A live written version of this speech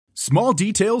Small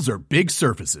details are big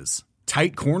surfaces.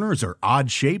 Tight corners are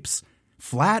odd shapes.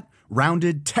 Flat,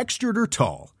 rounded, textured, or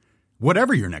tall.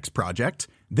 Whatever your next project,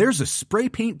 there's a spray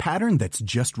paint pattern that's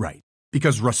just right.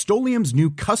 Because Rust-Oleum's new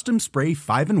Custom Spray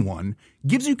 5-in-1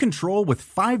 gives you control with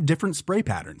 5 different spray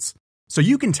patterns. So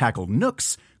you can tackle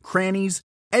nooks, crannies,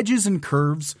 edges, and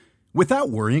curves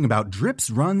without worrying about drips,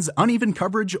 runs, uneven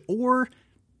coverage, or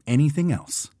anything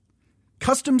else.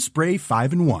 Custom Spray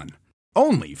 5-in-1.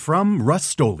 Only from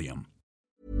Rust-Oleum.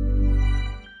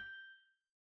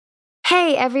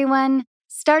 Hey everyone!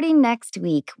 Starting next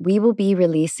week, we will be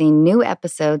releasing new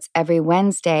episodes every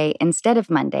Wednesday instead of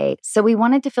Monday, so we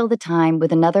wanted to fill the time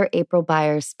with another April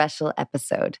Byers special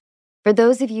episode. For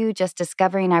those of you just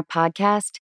discovering our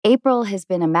podcast, April has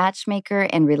been a matchmaker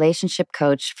and relationship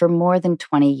coach for more than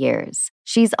 20 years.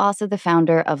 She's also the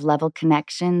founder of Level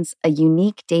Connections, a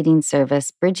unique dating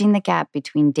service bridging the gap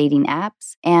between dating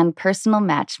apps and personal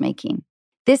matchmaking.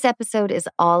 This episode is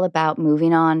all about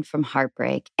moving on from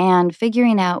heartbreak and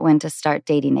figuring out when to start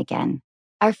dating again.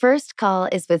 Our first call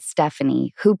is with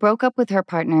Stephanie, who broke up with her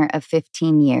partner of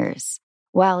 15 years.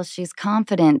 While she's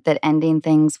confident that ending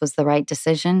things was the right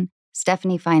decision,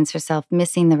 Stephanie finds herself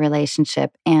missing the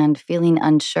relationship and feeling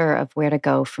unsure of where to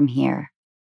go from here.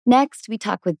 Next, we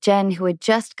talk with Jen, who had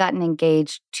just gotten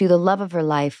engaged to the love of her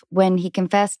life when he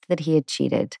confessed that he had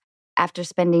cheated. After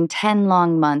spending 10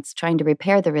 long months trying to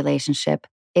repair the relationship,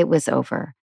 it was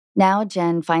over. Now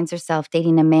Jen finds herself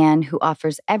dating a man who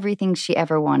offers everything she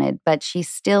ever wanted, but she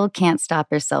still can't stop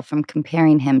herself from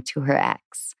comparing him to her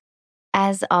ex.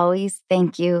 As always,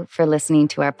 thank you for listening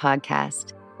to our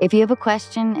podcast. If you have a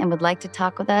question and would like to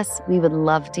talk with us, we would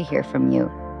love to hear from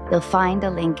you. You'll find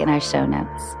a link in our show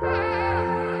notes.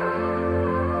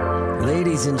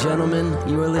 Ladies and gentlemen,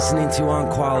 you are listening to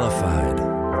Unqualified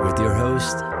with your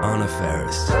host, Anna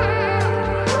Faris.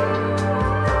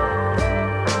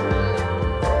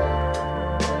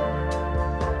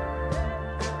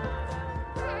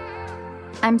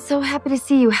 I'm so happy to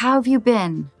see you. How have you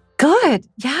been? Good.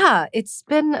 Yeah. It's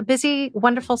been a busy,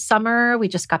 wonderful summer. We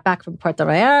just got back from Puerto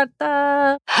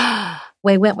Vallarta.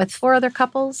 We went with 4 other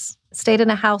couples, stayed in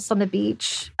a house on the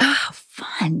beach. Oh,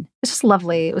 fun. It was just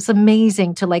lovely. It was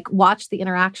amazing to watch the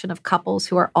interaction of couples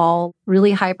who are all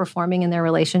really high performing in their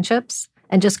relationships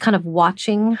and just kind of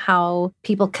watching how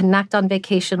people connect on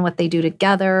vacation, what they do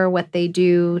together, what they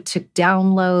do to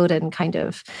download and kind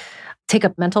of take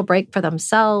a mental break for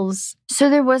themselves. So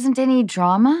there wasn't any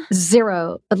drama?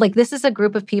 Zero. But this is a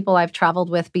group of people I've traveled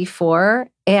with before,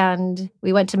 and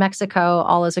we went to Mexico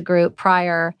all as a group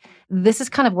prior. This is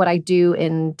kind of what I do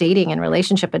in dating and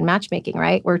relationship and matchmaking,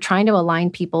 right? We're trying to align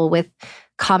people with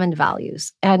common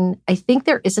values. And I think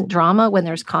there isn't drama when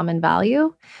there's common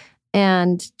value.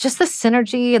 And just the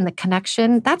synergy and the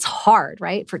connection, that's hard,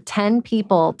 right? For 10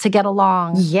 people to get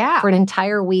along for an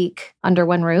entire week under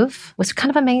one roof was kind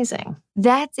of amazing.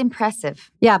 That's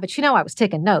impressive. Yeah, but I was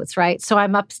taking notes, right? So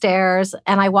I'm upstairs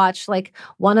and I watch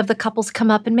one of the couples come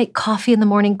up and make coffee in the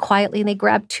morning quietly, and they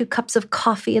grab 2 cups of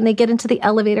coffee and they get into the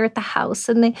elevator at the house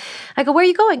and I go, "Where are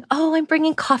you going?" "Oh, I'm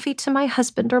bringing coffee to my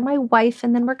husband or my wife,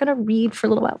 and then we're going to read for a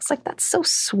little while." It's that's so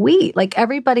sweet.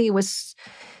 Everybody was...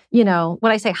 when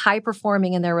I say high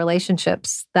performing in their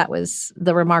relationships, that was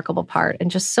the remarkable part. And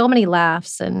just so many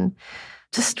laughs and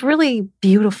just really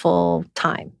beautiful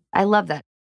time. I love that.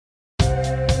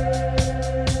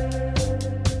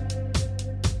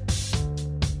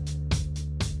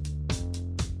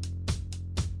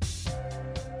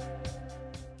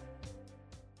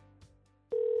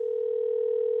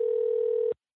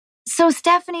 So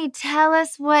Stephanie, tell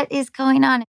us what is going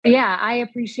on. Yeah, I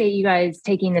appreciate you guys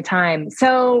taking the time.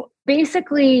 So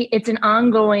basically, it's an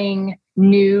ongoing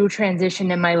new transition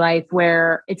in my life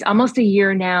where it's almost a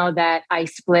year now that I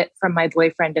split from my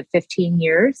boyfriend of 15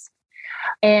 years.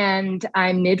 And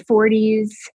I'm mid-40s,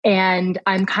 and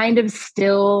I'm kind of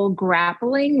still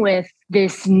grappling with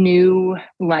this new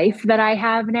life that I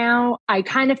have now. I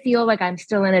kind of feel like I'm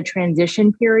still in a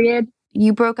transition period.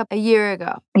 You broke up a year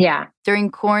ago. Yeah.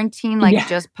 During quarantine,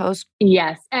 just post?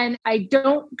 Yes. And I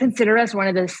don't consider us one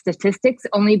of the statistics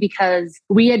only because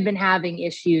we had been having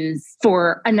issues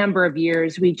for a number of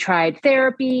years. We tried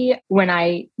therapy when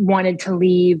I wanted to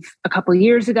leave a couple of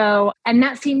years ago, and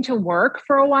that seemed to work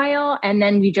for a while. And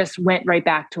then we just went right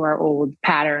back to our old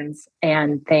patterns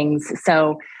and things.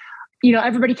 So,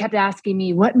 everybody kept asking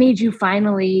me, what made you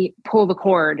finally pull the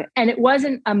cord? And it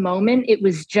wasn't a moment. It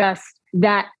was just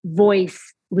that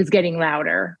voice was getting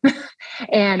louder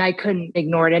and I couldn't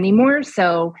ignore it anymore.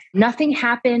 So nothing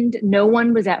happened. No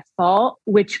one was at fault,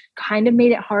 which kind of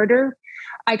made it harder.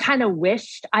 I kind of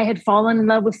wished I had fallen in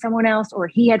love with someone else or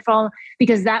he had fallen,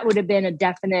 because that would have been a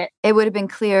definite. It would have been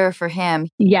clear for him.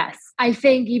 Yes. I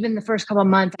think even the first couple of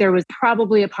months, there was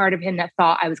probably a part of him that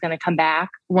thought I was going to come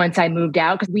back once I moved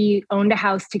out, because we owned a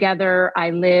house together. I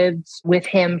lived with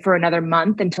him for another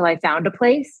month until I found a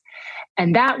place.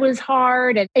 And that was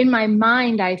hard. And in my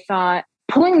mind, I thought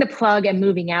pulling the plug and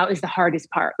moving out is the hardest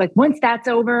part. Like once that's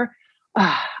over,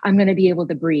 I'm going to be able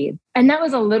to breathe. And that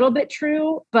was a little bit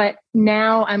true. But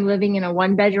now I'm living in a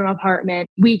 1-bedroom apartment.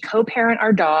 We co-parent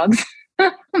our dogs.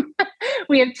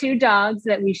 We have 2 dogs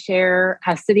that we share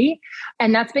custody,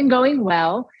 and that's been going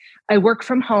well. I work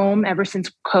from home ever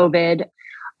since COVID.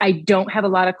 I don't have a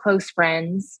lot of close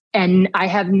friends, and I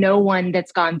have no one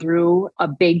that's gone through a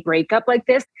big breakup like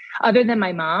this, other than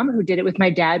my mom, who did it with my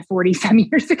dad 40-some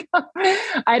years ago.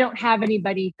 I don't have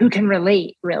anybody who can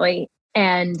relate, really.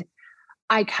 And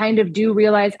I kind of do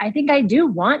realize, I think I do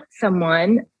want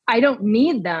someone. I don't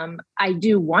need them. I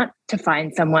do want to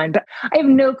find someone, but I have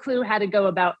no clue how to go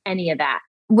about any of that.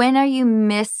 When are you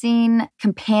missing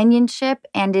companionship,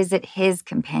 and is it his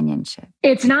companionship?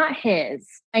 It's not his.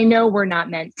 I know we're not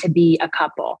meant to be a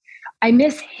couple. I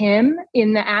miss him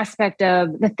in the aspect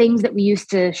of the things that we used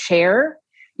to share.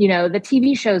 You know, the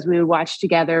TV shows we would watch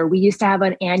together. We used to have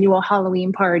an annual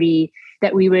Halloween party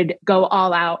that we would go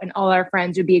all out and all our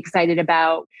friends would be excited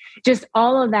about. Just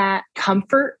all of that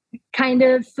comfort kind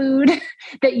of food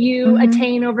that you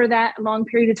attain over that long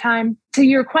period of time. To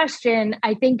your question,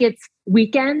 I think it's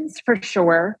weekends for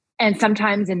sure. And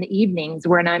sometimes in the evenings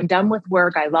when I'm done with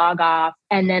work, I log off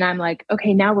and then I'm like,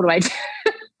 okay, now what do I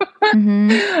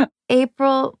do?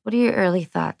 April, what are your early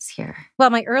thoughts here? Well,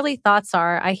 my early thoughts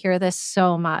are, I hear this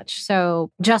so much.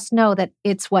 So just know that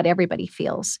it's what everybody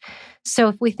feels. So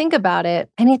if we think about it,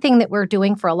 anything that we're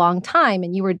doing for a long time,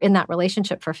 and you were in that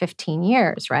relationship for 15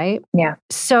 years, right? Yeah.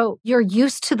 So you're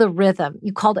used to the rhythm.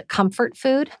 You called it comfort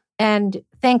food. And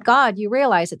thank God you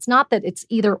realize it's not that it's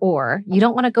either or. You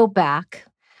don't want to go back.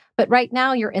 But right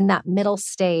now you're in that middle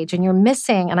stage and you're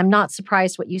missing, and I'm not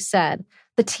surprised what you said,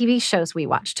 the TV shows we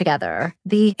watch together,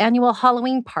 the annual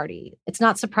Halloween party. It's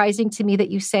not surprising to me that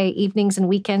you say evenings and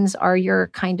weekends are your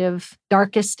kind of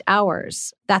darkest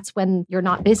hours. That's when you're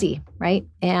not busy, right?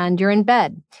 And you're in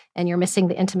bed and you're missing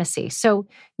the intimacy. So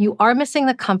you are missing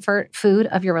the comfort food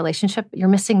of your relationship. You're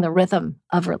missing the rhythm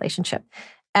of relationship.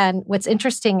 And what's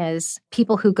interesting is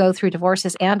people who go through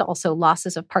divorces and also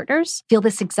losses of partners feel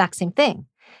this exact same thing.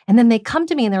 And then they come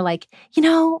to me and they're like, you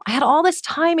know, I had all this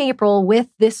time, April, with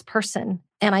this person,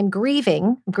 and I'm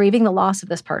grieving the loss of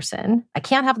this person. I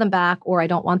can't have them back, or I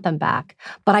don't want them back,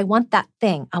 but I want that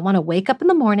thing. I want to wake up in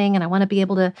the morning and I want to be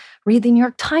able to read the New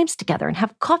York Times together and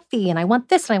have coffee, and I want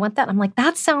this and I want that. I'm like,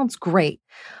 that sounds great.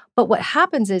 But what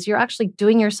happens is you're actually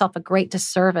doing yourself a great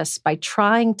disservice by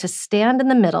trying to stand in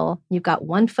the middle. You've got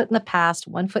one foot in the past,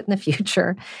 one foot in the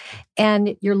future,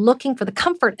 and you're looking for the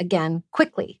comfort again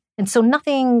quickly. And so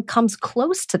nothing comes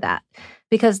close to that,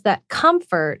 because that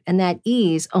comfort and that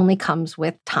ease only comes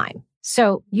with time.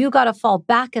 So you got to fall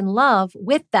back in love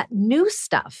with that new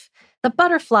stuff, the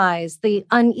butterflies, the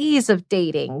unease of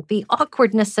dating, the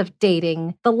awkwardness of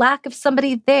dating, the lack of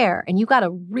somebody there. And you got to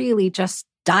really just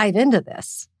dive into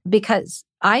this, because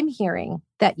I'm hearing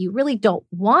that you really don't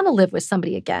want to live with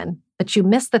somebody again, but you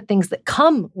miss the things that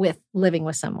come with living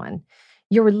with someone.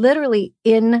 You're literally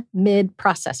in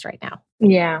mid-process right now.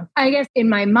 Yeah. I guess in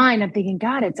my mind, I'm thinking,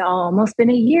 God, it's almost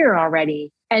been a year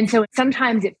already. And so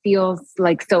sometimes it feels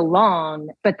like so long,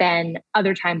 but then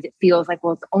other times it feels like,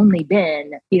 well, it's only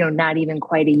been, not even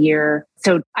quite a year.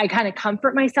 So I kind of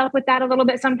comfort myself with that a little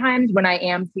bit sometimes when I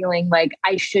am feeling like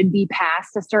I should be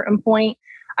past a certain point.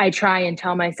 I try and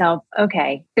tell myself,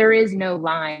 okay, there is no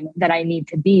line that I need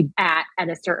to be at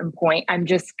a certain point. I'm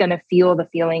just going to feel the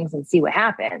feelings and see what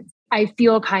happens. I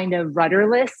feel kind of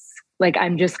rudderless. Like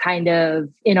I'm just kind of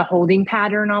in a holding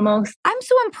pattern almost. I'm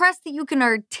so impressed that you can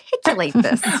articulate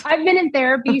this. I've been in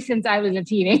therapy since I was a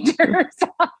teenager. So.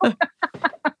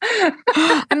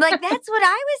 I'm like, that's what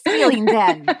I was feeling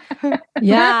then.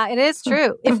 Yeah, it is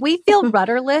true. If we feel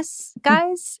rudderless,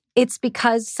 guys, it's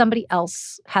because somebody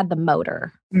else had the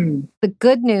motor. The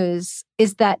good news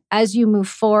is that as you move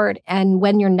forward and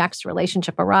when your next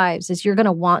relationship arrives, is you're going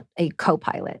to want a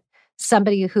co-pilot.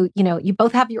 Somebody who, you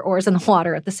both have your oars in the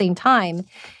water at the same time.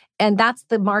 And that's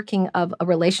the marking of a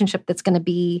relationship that's going to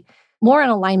be more in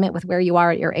alignment with where you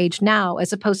are at your age now,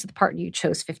 as opposed to the partner you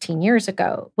chose 15 years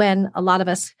ago, when a lot of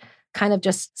us kind of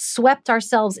just swept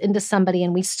ourselves into somebody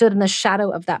and we stood in the shadow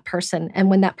of that person. And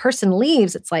when that person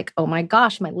leaves, it's like, oh my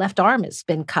gosh, my left arm has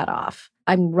been cut off.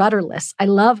 I'm rudderless. I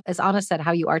love, as Anna said,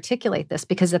 how you articulate this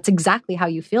because that's exactly how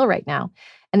you feel right now.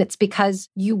 And it's because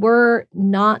you were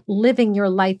not living your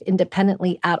life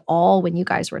independently at all when you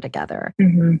guys were together.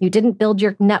 Mm-hmm. You didn't build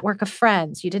your network of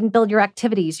friends. You didn't build your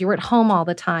activities. You were at home all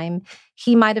the time.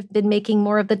 He might have been making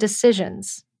more of the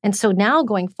decisions. And so now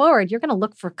going forward, you're going to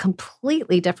look for a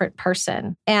completely different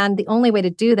person. And the only way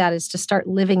to do that is to start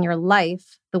living your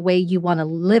life the way you want to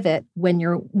live it when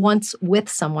you're once with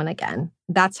someone again.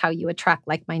 That's how you attract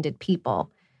like-minded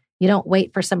people. You don't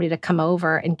wait for somebody to come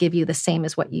over and give you the same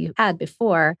as what you had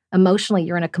before. Emotionally,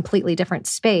 you're in a completely different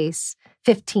space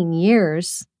 15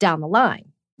 years down the line.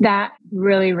 That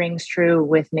really rings true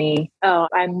with me. Oh,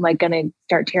 I'm like going to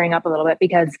start tearing up a little bit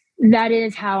because that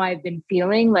is how I've been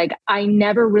feeling. Like I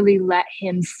never really let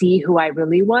him see who I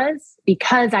really was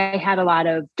because I had a lot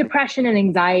of depression and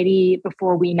anxiety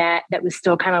before we met that was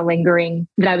still kind of lingering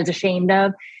that I was ashamed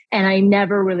of. And I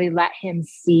never really let him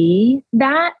see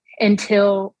that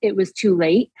until it was too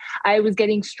late. I was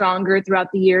getting stronger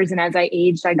throughout the years. And as I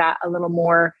aged, I got a little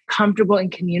more comfortable in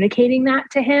communicating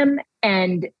that to him.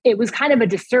 And it was kind of a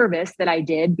disservice that I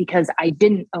did because I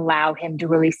didn't allow him to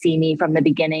really see me from the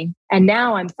beginning. And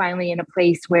now I'm finally in a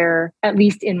place where, at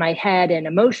least in my head and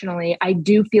emotionally, I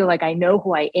do feel like I know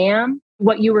who I am.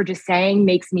 What you were just saying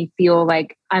makes me feel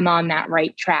like I'm on that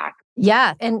right track.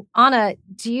 Yeah. And Anna,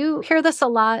 do you hear this a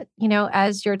lot,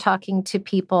 as you're talking to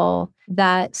people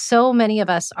that so many of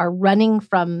us are running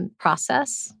from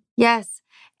process? Yes.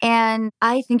 And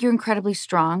I think you're incredibly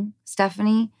strong,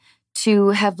 Stephanie, to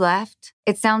have left.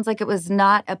 It sounds like it was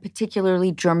not a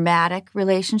particularly dramatic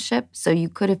relationship, so you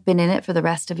could have been in it for the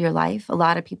rest of your life. A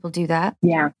lot of people do that.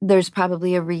 Yeah. There's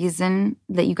probably a reason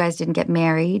that you guys didn't get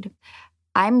married.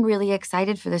 I'm really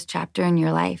excited for this chapter in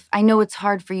your life. I know it's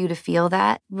hard for you to feel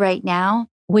that right now.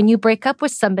 When you break up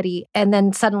with somebody and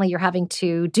then suddenly you're having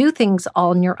to do things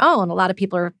all on your own, a lot of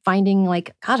people are finding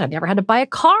like, God, I've never had to buy a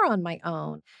car on my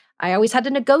own. I always had to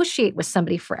negotiate with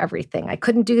somebody for everything. I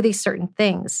couldn't do these certain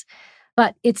things.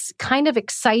 But it's kind of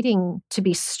exciting to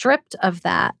be stripped of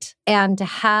that and to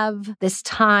have this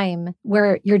time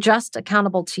where you're just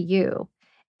accountable to you.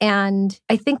 And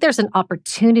I think there's an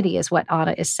opportunity is what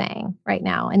Anna is saying right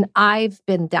now. And I've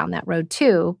been down that road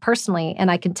too, personally.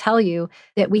 And I can tell you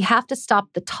that we have to stop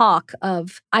the talk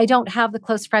of, I don't have the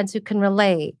close friends who can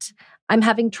relate. I'm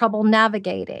having trouble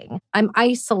navigating. I'm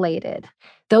isolated.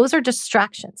 Those are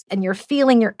distractions. And you're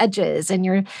feeling your edges and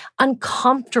you're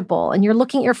uncomfortable. And you're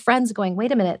looking at your friends going,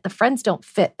 wait a minute, the friends don't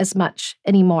fit as much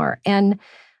anymore. And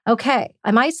okay,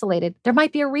 I'm isolated. There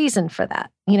might be a reason for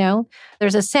that.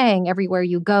 There's a saying, everywhere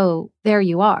you go, there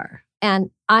you are.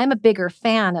 And I'm a bigger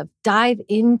fan of dive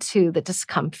into the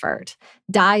discomfort,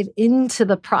 dive into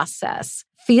the process,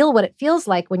 feel what it feels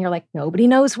like when you're like, nobody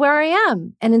knows where I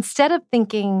am. And instead of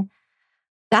thinking,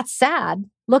 that's sad,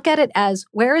 look at it as,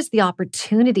 where is the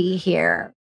opportunity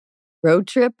here? Road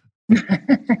trip?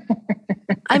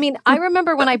 I mean, I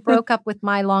remember when I broke up with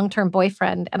my long-term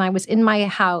boyfriend and I was in my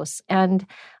house and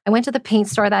I went to the paint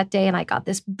store that day and I got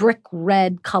this brick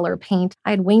red color paint. I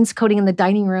had wainscoting in the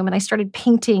dining room and I started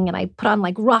painting and I put on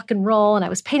like rock and roll and I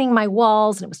was painting my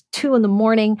walls and it was 2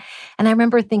 a.m. And I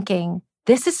remember thinking,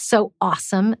 this is so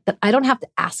awesome that I don't have to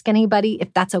ask anybody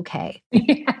if that's okay.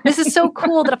 This is so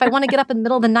cool that if I want to get up in the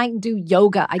middle of the night and do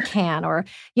yoga, I can, or,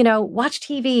 watch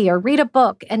TV or read a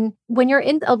book. And when you're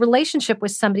in a relationship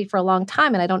with somebody for a long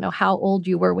time, and I don't know how old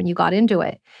you were when you got into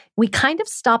it, we kind of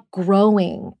stop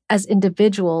growing as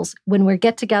individuals when we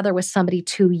get together with somebody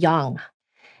too young.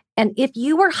 And if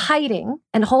you were hiding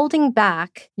and holding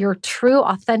back your true,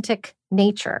 authentic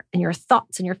nature and your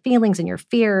thoughts and your feelings and your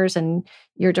fears and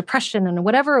your depression and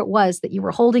whatever it was that you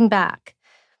were holding back,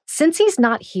 since he's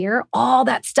not here, all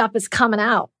that stuff is coming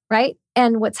out, right?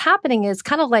 And what's happening is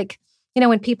kind of like,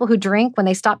 when people who drink, when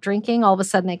they stop drinking, all of a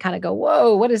sudden they kind of go,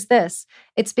 whoa, what is this?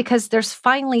 It's because there's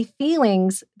finally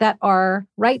feelings that are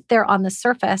right there on the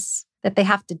surface that they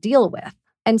have to deal with.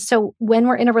 And so when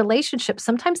we're in a relationship,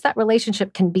 sometimes that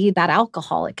relationship can be that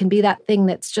alcohol. It can be that thing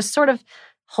that's just sort of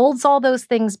holds all those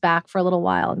things back for a little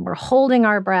while and we're holding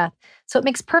our breath. So it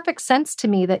makes perfect sense to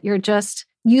me that you're just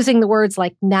using the words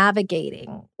like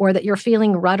navigating or that you're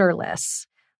feeling rudderless.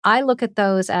 I look at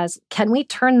those as, can we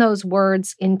turn those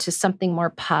words into something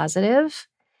more positive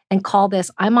and call this,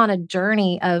 I'm on a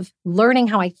journey of learning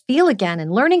how I feel again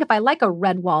and learning if I like a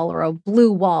red wall or a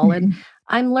blue wall. And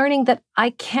I'm learning that I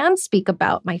can speak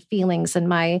about my feelings and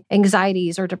my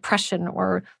anxieties or depression,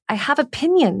 or I have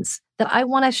opinions that I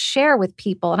want to share with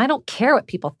people. And I don't care what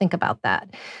people think about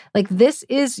that. Like, this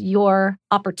is your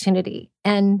opportunity.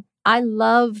 And I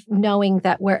love knowing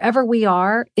that wherever we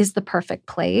are is the perfect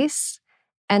place.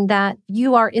 And that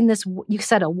you are in this, you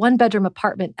said, a 1-bedroom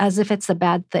apartment as if it's a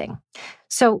bad thing.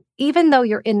 So even though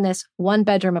you're in this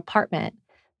 1-bedroom apartment,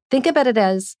 think about it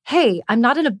as, hey, I'm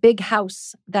not in a big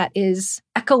house that is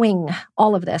echoing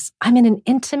all of this. I'm in an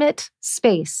intimate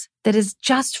space that is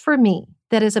just for me,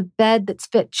 that is a bed that's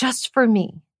fit just for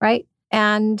me, right?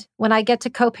 And when I get to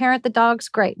co-parent the dogs,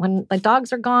 great. When the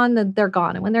dogs are gone, then they're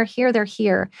gone. And when they're here, they're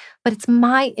here. But it's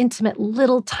my intimate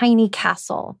little tiny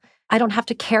castle. I don't have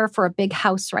to care for a big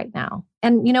house right now.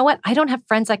 And you know what? I don't have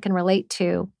friends I can relate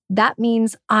to. That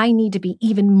means I need to be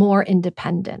even more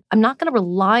independent. I'm not going to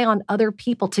rely on other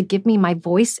people to give me my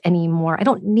voice anymore. I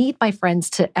don't need my friends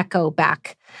to echo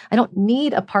back. I don't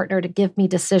need a partner to give me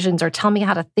decisions or tell me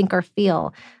how to think or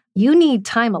feel. You need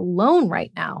time alone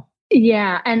right now.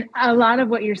 Yeah. And a lot of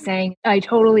what you're saying, I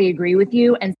totally agree with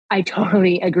you. And I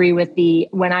totally agree with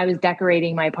when I was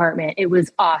decorating my apartment, it was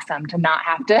awesome to not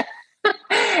have to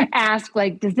ask,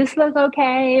 like, does this look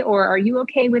okay? Or are you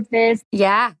okay with this?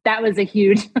 Yeah. That was a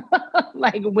huge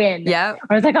win. Yeah.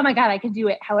 I was like, oh my God, I can do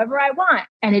it however I want.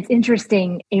 And it's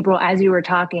interesting, April, as you were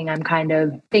talking, I'm kind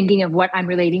of thinking of what I'm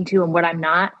relating to and what I'm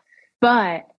not.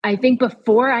 But I think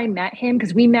before I met him,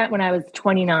 because we met when I was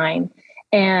 29,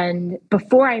 and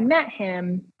before I met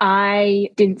him,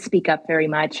 I didn't speak up very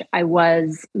much. I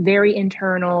was very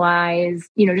internalized,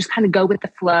 just kind of go with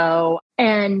the flow.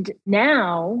 And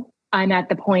now I'm at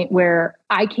the point where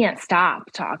I can't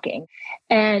stop talking.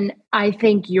 And I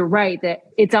think you're right that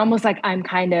it's almost like I'm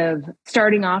kind of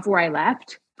starting off where I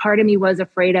left. Part of me was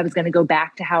afraid I was going to go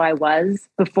back to how I was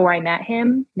before I met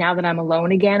him. Now that I'm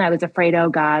alone again, I was afraid, oh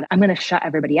God, I'm going to shut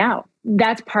everybody out.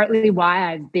 That's partly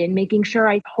why I've been making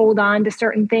sure I hold on to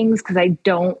certain things, because I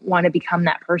don't want to become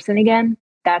that person again.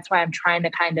 That's why I'm trying to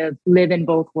kind of live in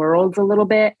both worlds a little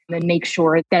bit and make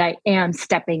sure that I am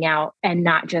stepping out and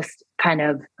not just kind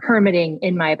of hermiting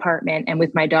in my apartment and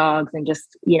with my dogs and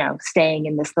just, staying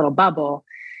in this little bubble,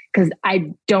 because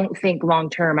I don't think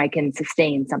long-term I can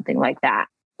sustain something like that.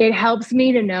 It helps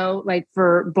me to know, like,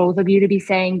 for both of you to be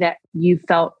saying that you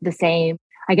felt the same.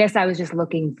 I guess I was just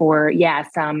looking for,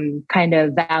 some kind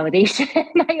of validation.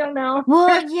 I don't know.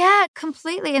 Well, yeah,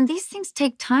 completely. And these things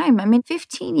take time. I mean,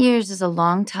 15 years is a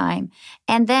long time.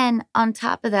 And then on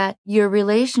top of that, your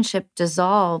relationship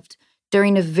dissolved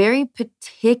during a very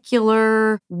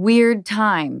particular weird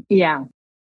time. Yeah.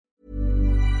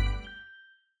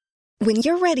 When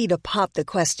you're ready to pop the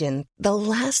question, the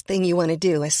last thing you want to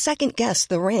do is second-guess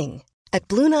the ring. At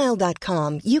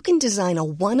BlueNile.com, you can design a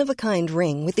one-of-a-kind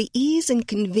ring with the ease and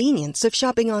convenience of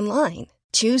shopping online.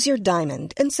 Choose your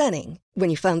diamond and setting. When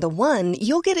you find the one,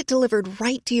 you'll get it delivered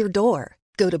right to your door.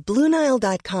 Go to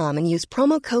BlueNile.com and use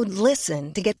promo code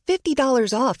LISTEN to get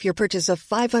 $50 off your purchase of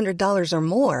 $500 or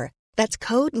more. That's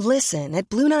code LISTEN at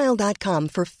BlueNile.com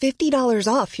for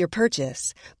 $50 off your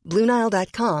purchase.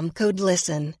 BlueNile.com, code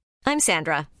LISTEN. I'm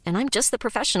Sandra, and I'm just the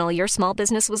professional your small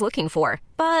business was looking for.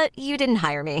 But you didn't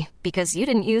hire me because you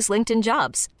didn't use LinkedIn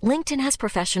Jobs. LinkedIn has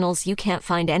professionals you can't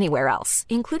find anywhere else,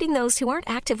 including those who aren't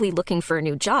actively looking for a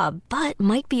new job, but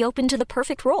might be open to the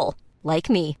perfect role, like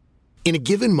me. In a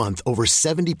given month, over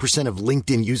 70% of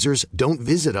LinkedIn users don't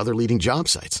visit other leading job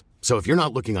sites. So if you're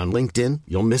not looking on LinkedIn,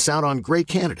 you'll miss out on great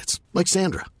candidates like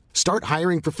Sandra. Start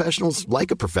hiring professionals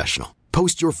like a professional.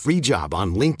 Post your free job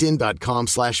on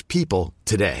linkedin.com/people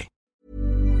today.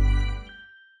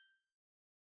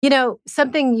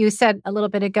 Something you said a little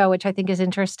bit ago, which I think is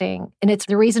interesting, and it's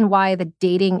the reason why the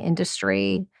dating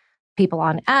industry, people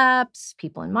on apps,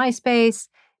 people in MySpace,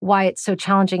 why it's so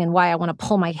challenging and why I want to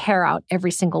pull my hair out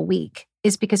every single week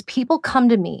is because people come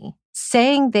to me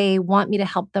saying they want me to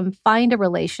help them find a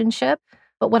relationship.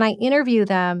 But when I interview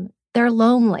them, they're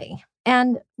lonely.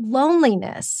 And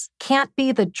loneliness can't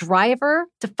be the driver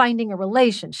to finding a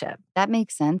relationship. That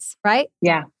makes sense. Right?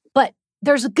 Yeah. But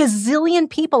there's a gazillion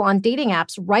people on dating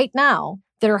apps right now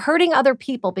that are hurting other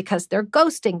people because they're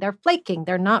ghosting, they're flaking,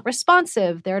 they're not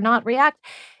responsive, they're not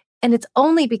And it's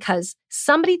only because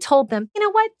somebody told them, you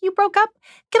know what, you broke up,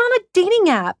 get on a dating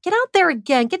app, get out there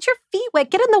again, get your feet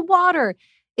wet, get in the water.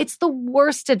 It's the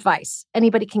worst advice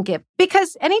anybody can give,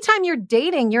 because anytime you're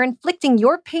dating, you're inflicting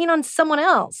your pain on someone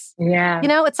else. Yeah.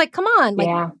 It's like, come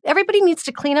on, everybody needs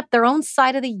to clean up their own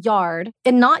side of the yard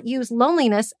and not use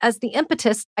loneliness as the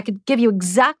impetus. I could give you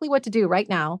exactly what to do right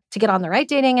now to get on the right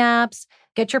dating apps,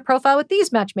 get your profile with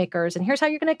these matchmakers, and here's how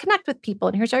you're going to connect with people,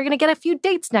 and here's how you're going to get a few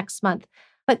dates next month.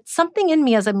 But something in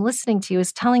me as I'm listening to you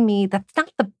is telling me that's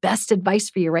not the best advice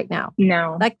for you right now.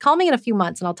 No. Like, call me in a few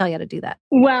months and I'll tell you how to do that.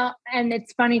 Well, and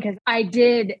it's funny because I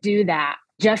did do that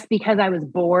just because I was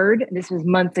bored. This was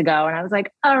months ago. And I was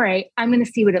like, all right, I'm going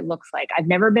to see what it looks like. I've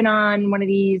never been on one of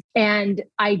these. And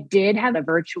I did have a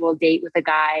virtual date with a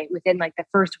guy within like the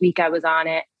first week I was on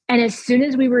it. And as soon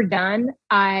as we were done,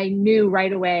 I knew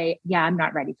right away, yeah, I'm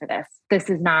not ready for this. This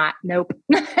is not, nope.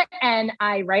 And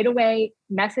I right away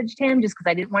messaged him just because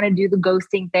I didn't want to do the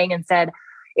ghosting thing and said,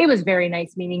 it was very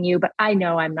nice meeting you, but I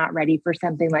know I'm not ready for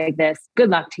something like this. Good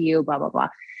luck to you, blah, blah, blah.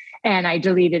 And I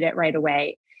deleted it right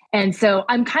away. And so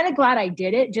I'm kind of glad I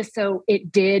did it just so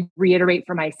it did reiterate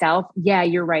for myself. Yeah,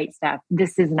 you're right, Steph.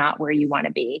 This is not where you want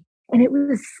to be. And it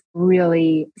was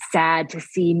really sad to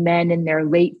see men in their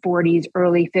late 40s,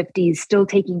 early 50s still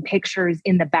taking pictures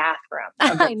in the bathroom.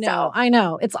 I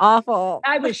know. It's awful.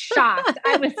 I was shocked.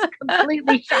 I was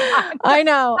completely shocked. I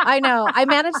know. I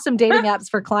manage some dating apps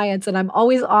for clients and I'm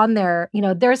always on there. You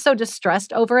know, they're so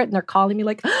distressed over it and they're calling me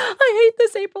like, I hate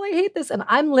this, April, I hate this. And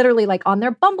I'm literally like on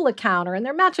their Bumble account or in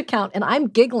their Match account and I'm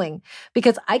giggling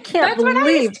because I can't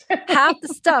believe half the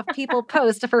stuff people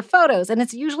post for photos. And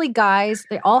it's usually guys.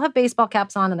 They all have baseball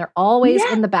caps on and they're always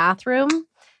in the bathroom.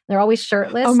 They're always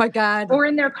shirtless. Oh my God. Or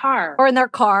in their car. They're in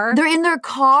their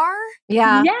car?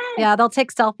 Yeah. Yes. Yeah. They'll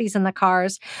take selfies in the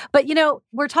cars. But you know,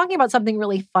 we're talking about something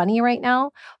really funny right now.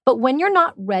 But when you're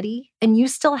not ready and you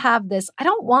still have this, I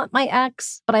don't want my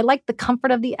ex, but I like the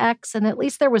comfort of the ex. And at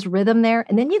least there was rhythm there.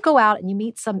 And then you go out and you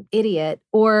meet some idiot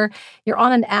or you're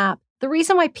on an app. The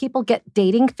reason why people get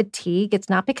dating fatigue, it's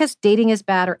not because dating is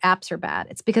bad or apps are bad.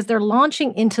 It's because they're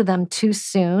launching into them too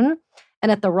soon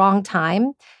and at the wrong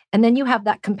time. And then you have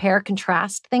that compare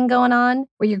contrast thing going on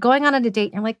where you're going on a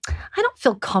date and you're like, I don't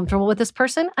feel comfortable with this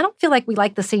person. I don't feel like we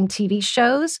like the same TV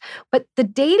shows. But the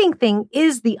dating thing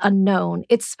is the unknown.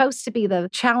 It's supposed to be the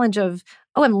challenge of,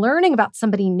 oh, I'm learning about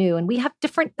somebody new and we have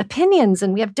different opinions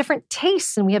and we have different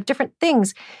tastes and we have different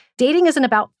things. Dating isn't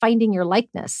about finding your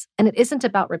likeness and it isn't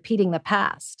about repeating the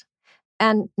past.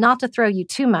 And not to throw you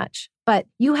too much, but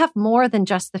you have more than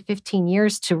just the 15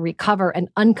 years to recover and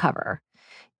uncover.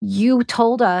 You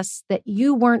told us that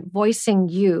you weren't voicing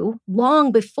you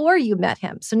long before you met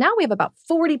him. So now we have about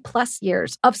 40 plus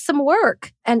years of some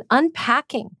work and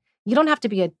unpacking. You don't have to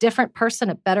be a different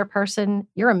person, a better person.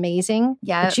 You're amazing.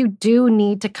 Yeah. But you do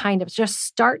need to kind of just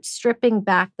start stripping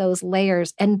back those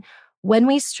layers. And when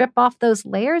we strip off those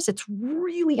layers, it's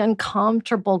really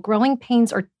uncomfortable. Growing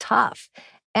pains are tough.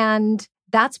 And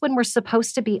that's when we're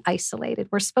supposed to be isolated.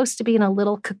 We're supposed to be in a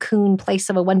little cocoon place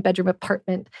of a one-bedroom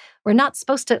apartment. We're not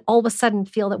supposed to all of a sudden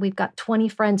feel that we've got 20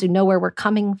 friends who know where we're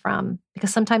coming from,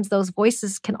 because sometimes those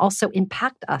voices can also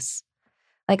impact us.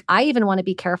 Like, I even want to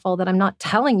be careful that I'm not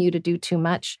telling you to do too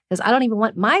much because I don't even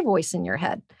want my voice in your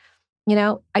head. You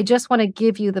know, I just want to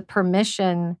give you the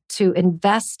permission to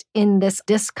invest in this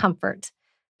discomfort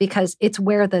because it's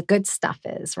where the good stuff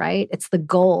is, right? It's the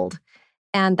gold.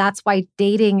 And that's why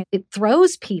dating, it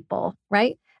throws people,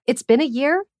 right? It's been a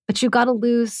year, but you got to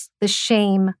lose the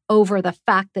shame over the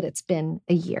fact that it's been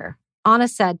a year. Anna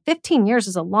said 15 years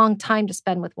is a long time to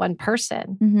spend with one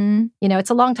person. Mm-hmm. You know, it's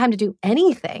a long time to do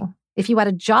anything. If you had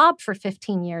a job for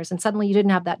 15 years and suddenly you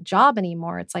didn't have that job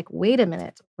anymore, it's like, wait a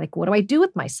minute, like, what do I do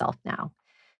with myself now?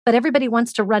 But everybody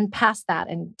wants to run past that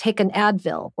and take an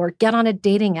Advil or get on a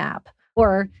dating app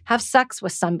or have sex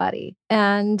with somebody.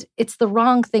 And it's the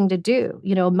wrong thing to do.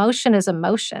 You know, emotion is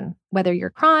emotion. Whether you're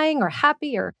crying or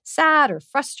happy or sad or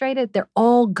frustrated, they're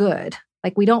all good.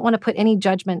 Like, we don't want to put any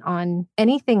judgment on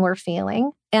anything we're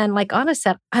feeling. And like Anna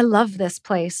said, I love this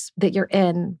place that you're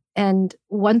in. And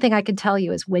one thing I can tell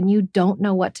you is when you don't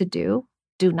know what to do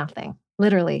nothing,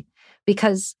 literally.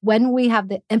 Because when we have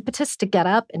the impetus to get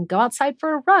up and go outside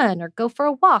for a run or go for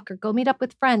a walk or go meet up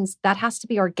with friends, that has to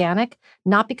be organic,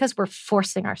 not because we're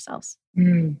forcing ourselves.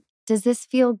 Does this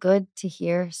feel good to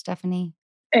hear, Stephanie?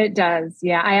 It does.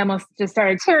 Yeah. I almost just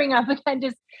started tearing up again,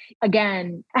 just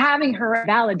again, having her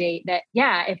validate that,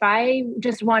 yeah, if I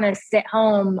just want to sit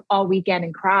home all weekend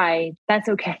and cry, that's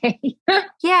okay.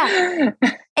 Yeah.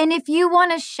 And if you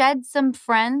want to shed some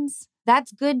friends,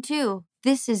 that's good too.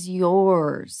 This is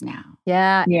yours now.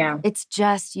 Yeah. Yeah. It's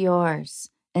just yours.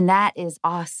 And that is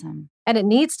awesome. And it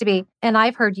needs to be. And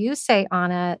I've heard you say,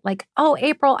 Anna, like, oh,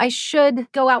 April, I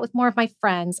should go out with more of my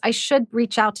friends. I should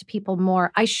reach out to people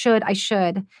more. I should.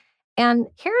 And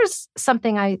here's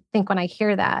something I think when I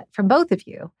hear that from both of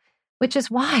you, which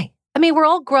is why? I mean, we're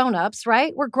all grown-ups,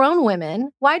 right? We're grown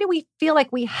women. Why do we feel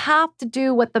like we have to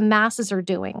do what the masses are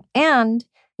doing? And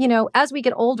as we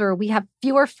get older, we have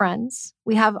fewer friends.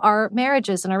 We have our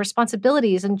marriages and our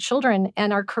responsibilities and children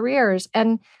and our careers.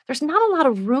 And there's not a lot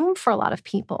of room for a lot of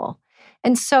people.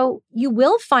 And so you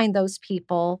will find those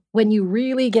people when you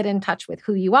really get in touch with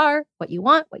who you are, what you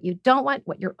want, what you don't want,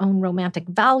 what your own romantic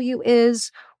value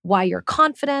is, why you're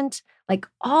confident, like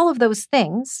all of those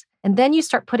things. And then you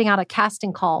start putting out a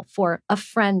casting call for a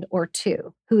friend or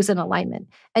two who's in alignment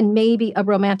and maybe a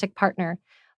romantic partner.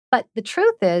 But the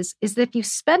truth is that if you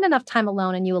spend enough time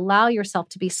alone and you allow yourself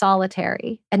to be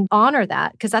solitary and honor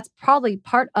that, because that's probably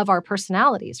part of our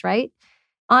personalities, right?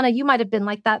 Anna, you might have been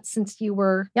like that since you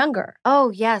were younger. Oh,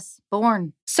 yes,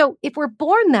 born. So if we're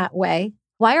born that way,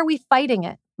 why are we fighting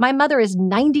it? My mother is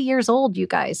 90 years old, you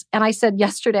guys. And I said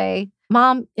yesterday,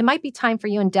 Mom, it might be time for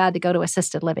you and Dad to go to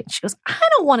assisted living. She goes, I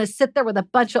don't want to sit there with a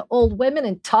bunch of old women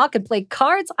and talk and play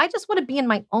cards. I just want to be in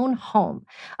my own home.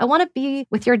 I want to be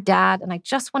with your dad, and I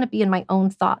just want to be in my own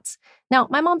thoughts. Now,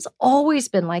 my mom's always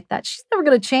been like that. She's never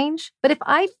going to change. But if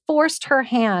I forced her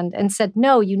hand and said,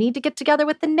 no, you need to get together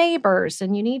with the neighbors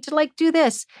and you need to do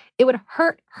this, it would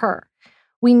hurt her.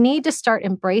 We need to start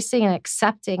embracing and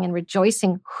accepting and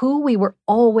rejoicing who we were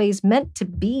always meant to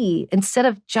be instead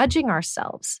of judging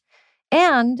ourselves.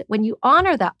 And when you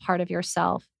honor that part of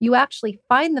yourself, you actually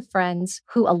find the friends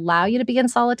who allow you to be in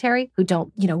solitary, who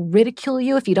don't, ridicule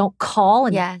you if you don't call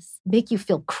and make you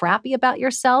feel crappy about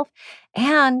yourself.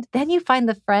 And then you find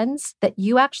the friends that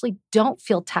you actually don't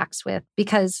feel taxed with,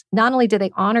 because not only do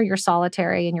they honor your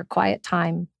solitary and your quiet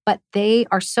time, but they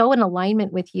are so in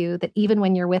alignment with you that even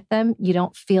when you're with them, you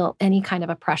don't feel any kind of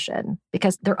oppression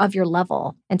because they're of your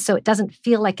level. And so it doesn't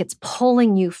feel like it's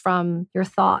pulling you from your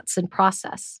thoughts and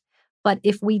process. But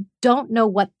if we don't know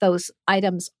what those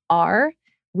items are,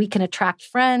 we can attract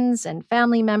friends and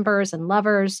family members and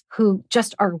lovers who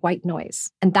just are white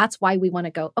noise. And that's why we want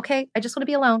to go, okay, I just want to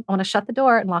be alone. I want to shut the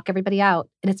door and lock everybody out.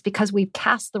 And it's because we've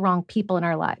cast the wrong people in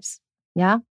our lives.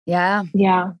 Yeah? Yeah.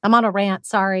 Yeah. I'm on a rant.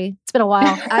 Sorry. It's been a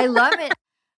while. I love it.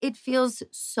 It feels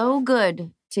so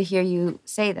good to hear you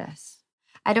say this.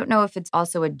 I don't know if it's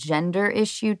also a gender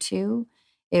issue too.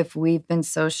 If we've been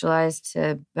socialized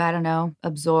to,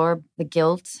 absorb the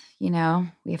guilt, we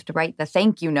have to write the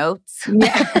thank you notes.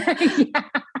 Yeah.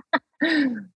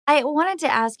 I wanted to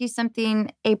ask you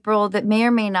something, April, that may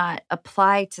or may not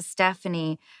apply to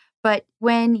Stephanie. But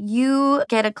when you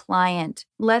get a client,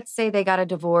 let's say they got a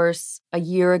divorce a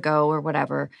year ago or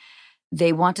whatever,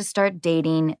 they want to start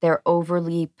dating, they're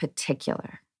overly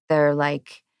particular. They're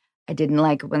like, I didn't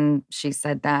like when she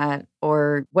said that,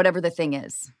 or whatever the thing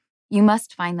is. You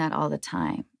must find that all the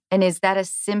time. And is that a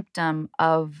symptom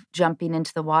of jumping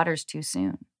into the waters too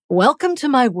soon? Welcome to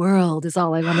my world is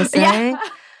all I want to say. Yeah.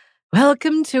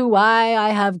 Welcome to why I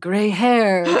have gray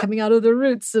hair coming out of the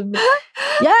roots of...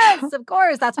 Yes, of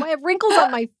course. That's why I have wrinkles on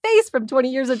my face from 20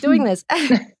 years of doing this.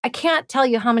 I can't tell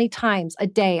you how many times a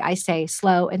day I say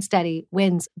slow and steady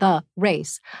wins the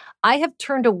race. I have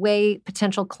turned away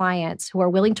potential clients who are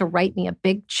willing to write me a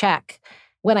big check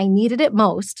when I needed it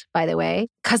most, by the way,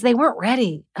 because they weren't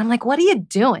ready. I'm like, what are you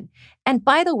doing? And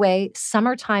by the way,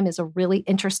 summertime is a really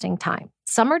interesting time.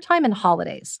 Summertime and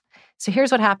holidays. So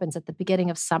here's what happens at the beginning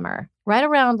of summer, right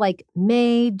around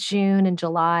May, June, and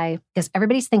July, because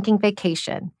everybody's thinking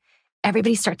vacation.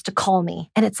 Everybody starts to call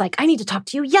me. And it's like, I need to talk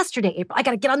to you yesterday, April. I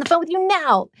got to get on the phone with you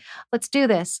now. Let's do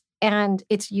this. And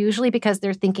it's usually because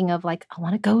they're thinking of I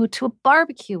want to go to a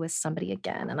barbecue with somebody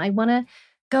again. And I want to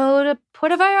go to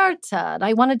Puerto Vallarta, and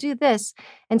I want to do this.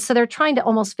 And so they're trying to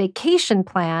almost vacation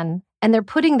plan, and they're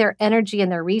putting their energy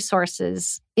and their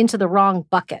resources into the wrong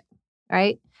bucket,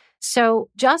 right? So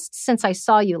just since I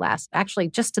saw you last, actually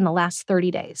just in the last 30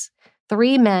 days,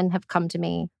 3 men have come to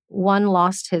me. 1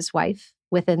 lost his wife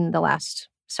within the last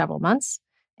several months,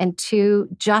 and 2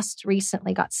 just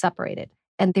recently got separated.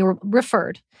 And they were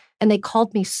referred, and they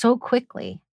called me so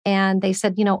quickly. And they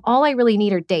said, all I really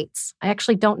need are dates. I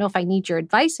actually don't know if I need your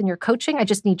advice and your coaching. I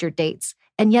just need your dates.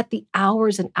 And yet the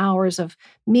hours and hours of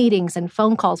meetings and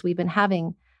phone calls we've been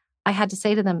having, I had to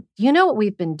say to them, what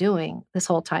we've been doing this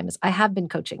whole time is I have been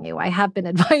coaching you. I have been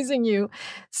advising you.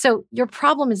 So your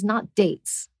problem is not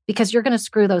dates, because you're going to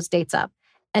screw those dates up.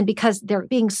 And because they're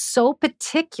being so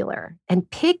particular and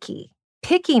picky,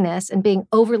 pickiness and being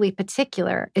overly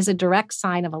particular is a direct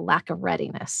sign of a lack of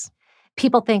readiness.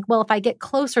 People think, well, if I get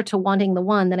closer to wanting the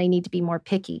one, then I need to be more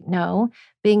picky. No,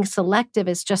 being selective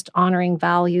is just honoring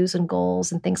values and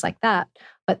goals and things like that.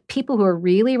 But people who are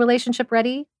really relationship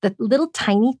ready, the little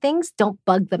tiny things don't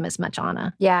bug them as much,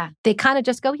 Anna. Yeah. They kind of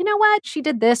just go, you know what? She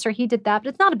did this or he did that, but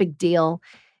it's not a big deal.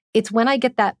 It's when I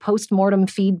get that post-mortem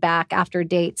feedback after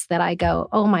dates that I go,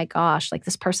 oh my gosh,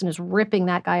 this person is ripping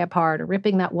that guy apart or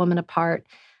ripping that woman apart.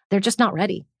 They're just not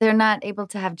ready. They're not able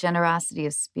to have generosity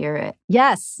of spirit.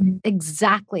 Yes,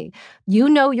 exactly. You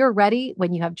know you're ready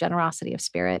when you have generosity of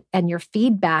spirit, and your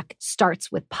feedback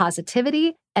starts with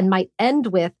positivity and might end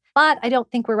with, but I don't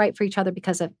think we're right for each other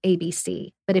because of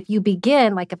ABC. But if you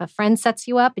begin, like if a friend sets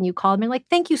you up and you call them and like,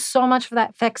 thank you so much for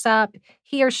that fix up.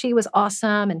 He or she was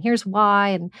awesome. And here's why.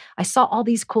 And I saw all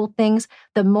these cool things.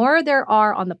 The more there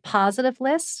are on the positive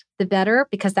list, the better,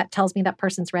 because that tells me that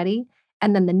person's ready.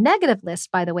 And then the negative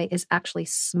list, by the way, is actually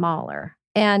smaller.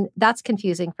 And that's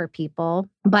confusing for people.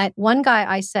 But one guy,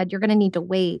 I said, you're going to need to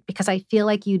wait because I feel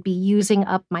like you'd be using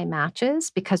up my matches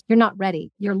because you're not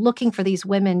ready. You're looking for these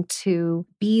women to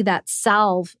be that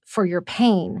salve for your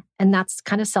pain. And that's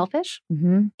kind of selfish.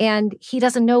 Mm-hmm. And he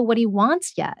doesn't know what he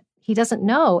wants yet. He doesn't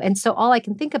know. And so all I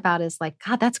can think about is like,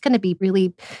 God, that's going to be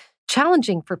really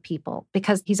challenging for people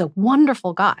because he's a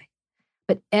wonderful guy.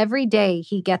 But every day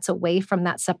he gets away from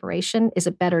that separation is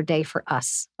a better day for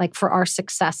us, like for our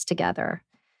success together.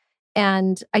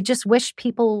 And I just wish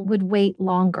people would wait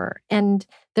longer. And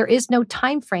there is no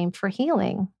time frame for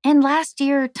healing. And last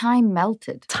year, time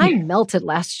melted. Time melted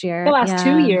last year. The last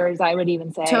 2 years, I would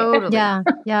even say. Totally.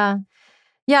 Yeah.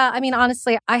 I mean,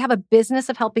 honestly, I have a business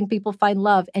of helping people find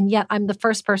love. And yet I'm the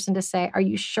first person to say, are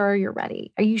you sure you're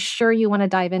ready? Are you sure you want to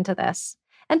dive into this?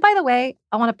 And by the way,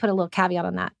 I want to put a little caveat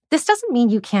on that. This doesn't mean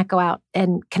you can't go out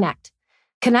and connect.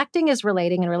 Connecting is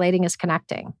relating and relating is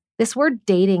connecting. This word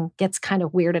dating gets kind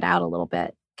of weirded out a little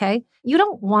bit, okay? You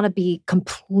don't want to be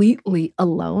completely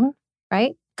alone,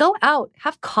 right? Go out,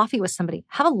 have coffee with somebody,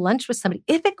 have a lunch with somebody.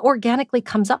 If it organically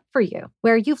comes up for you,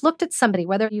 where you've looked at somebody,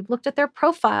 whether you've looked at their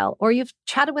profile or you've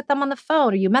chatted with them on the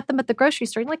phone or you met them at the grocery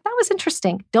store, you're like, that was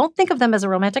interesting. Don't think of them as a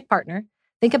romantic partner.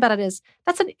 Think about it as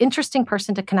that's an interesting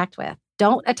person to connect with.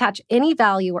 Don't attach any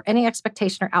value or any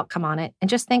expectation or outcome on it. And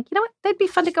just think, you know what, they'd be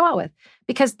fun to go out with.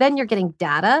 Because then you're getting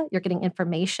data, you're getting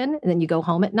information, and then you go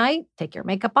home at night, take your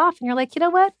makeup off, and you're like, you know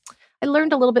what? I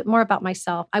learned a little bit more about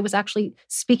myself. I was actually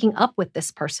speaking up with this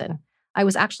person. I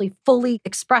was actually fully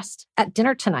expressed at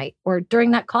dinner tonight or during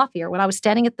that coffee or when I was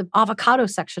standing at the avocado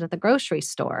section at the grocery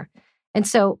store. And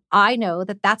so I know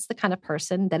that that's the kind of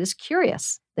person that is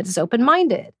curious, that is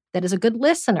open-minded, that is a good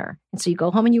listener. And so you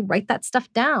go home and you write that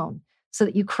stuff down so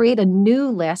that you create a new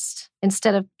list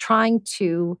instead of trying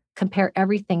to compare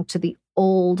everything to the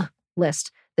old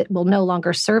list that will no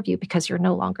longer serve you because you're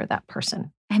no longer that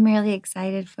person. I'm really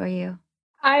excited for you.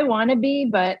 I want to be,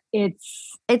 but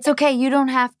it's okay. You don't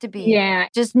have to be. Yeah.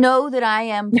 Just know that I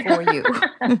am for you.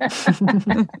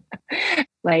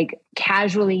 Like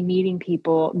casually meeting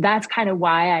people. That's kind of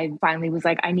why I finally was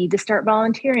like, I need to start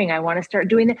volunteering. I want to start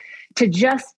doing it to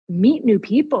just meet new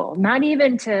people, not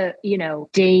even to,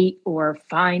 date or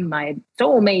find my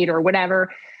soulmate or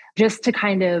whatever, just to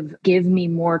kind of give me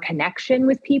more connection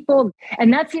with people.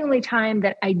 And that's the only time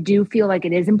that I do feel like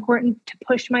it is important to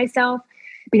push myself.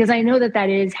 Because I know that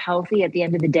is healthy at the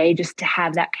end of the day, just to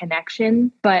have that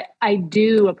connection. But I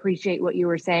do appreciate what you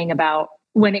were saying about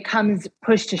when it comes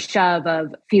push to shove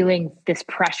of feeling this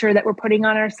pressure that we're putting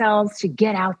on ourselves to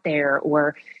get out there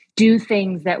or do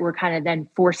things that we're kind of then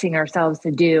forcing ourselves to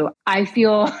do. I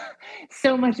feel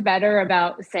so much better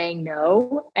about saying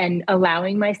no and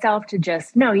allowing myself to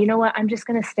just, no, you know what? I'm just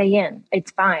going to stay in.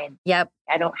 It's fine. Yep.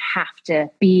 I don't have to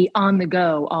be on the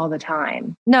go all the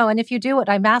time. No, and if you do what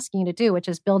I'm asking you to do, which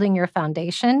is building your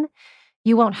foundation,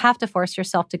 you won't have to force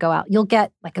yourself to go out. You'll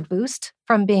get like a boost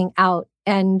from being out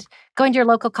and going to your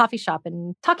local coffee shop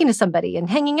and talking to somebody and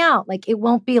hanging out. Like it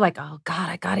won't be like, oh God,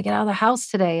 I got to get out of the house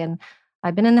today. And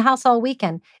I've been in the house all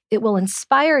weekend. It will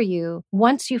inspire you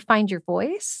once you find your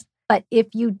voice. But if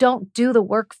you don't do the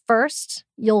work first,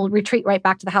 you'll retreat right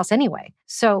back to the house anyway.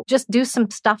 So just do some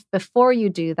stuff before you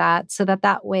do that so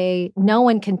that way no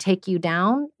one can take you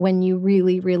down when you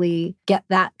really, really get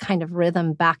that kind of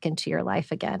rhythm back into your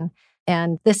life again.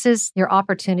 And this is your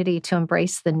opportunity to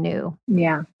embrace the new.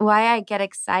 Yeah. Why I get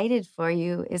excited for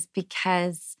you is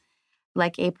because,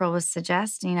 like April was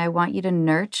suggesting, I want you to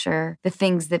nurture the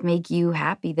things that make you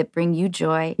happy, that bring you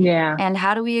joy. Yeah. And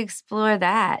how do we explore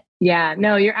that? Yeah,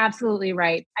 no, you're absolutely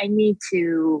right. I need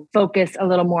to focus a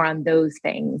little more on those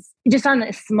things. Just on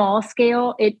a small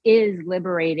scale, it is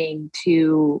liberating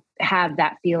to have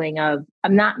that feeling of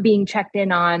I'm not being checked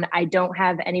in on. I don't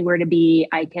have anywhere to be.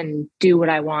 I can do what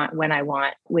I want when I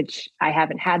want, which I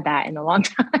haven't had that in a long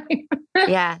time.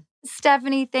 Yeah.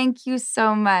 Stephanie, thank you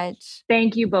so much.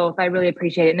 Thank you both. I really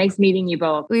appreciate it. Nice meeting you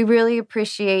both. We really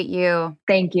appreciate you.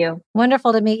 Thank you.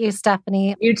 Wonderful to meet you,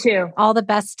 Stephanie. You too. All the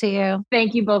best to you.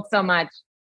 Thank you both so much.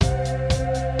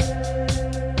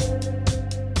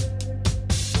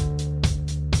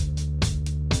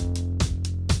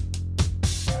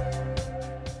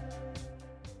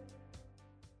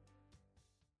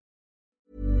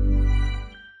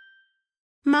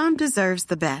 Mom deserves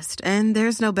the best, and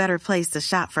there's no better place to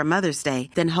shop for Mother's Day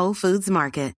than Whole Foods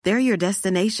Market. They're your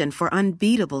destination for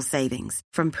unbeatable savings,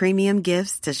 from premium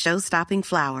gifts to show-stopping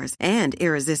flowers and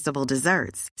irresistible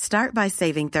desserts. Start by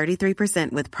saving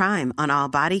 33% with Prime on all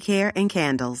body care and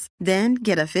candles. Then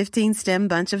get a 15-stem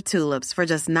bunch of tulips for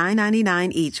just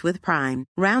 $9.99 each with Prime.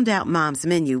 Round out Mom's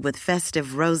menu with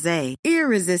festive rosé,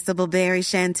 irresistible berry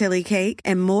chantilly cake,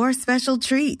 and more special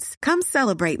treats. Come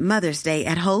celebrate Mother's Day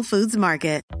at Whole Foods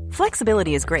Market.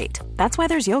 Flexibility is great. That's why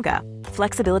there's yoga.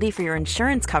 Flexibility for your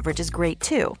insurance coverage is great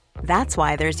too. That's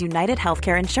why there's United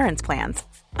Healthcare Insurance Plans.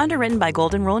 Underwritten by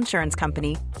Golden Rule Insurance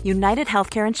Company, United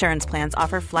Healthcare Insurance Plans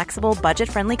offer flexible,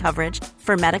 budget-friendly coverage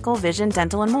for medical, vision,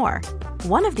 dental, and more.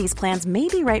 One of these plans may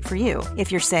be right for you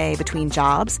if you're, say, between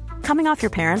jobs, coming off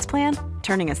your parents' plan,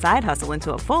 turning a side hustle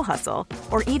into a full hustle,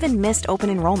 or even missed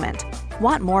open enrollment.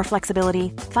 Want more flexibility?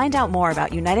 Find out more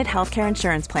about United Healthcare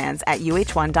Insurance Plans at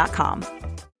uh1.com.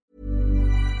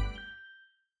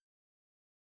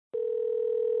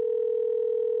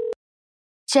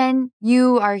 Jen,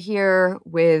 you are here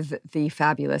with the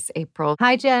fabulous April.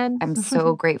 Hi, Jen. I'm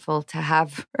so grateful to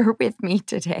have her with me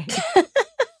today.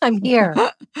 I'm here.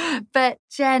 But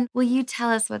Jen, will you tell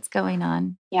us what's going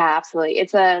on? Yeah, absolutely.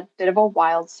 It's a bit of a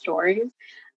wild story.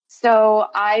 So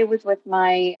I was with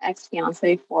my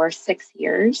ex-fiance for 6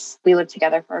 years. We lived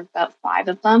together for about 5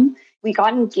 of them. We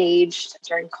got engaged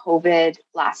during COVID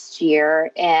last year,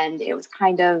 and it was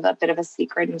kind of a bit of a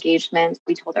secret engagement.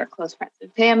 We told our close friends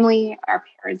and family, our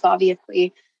parents,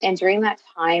 obviously. And during that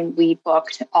time, we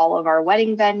booked all of our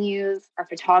wedding venues, our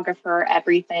photographer,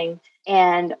 everything.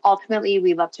 And ultimately,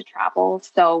 we love to travel.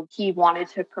 So he wanted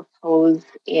to propose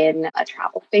in a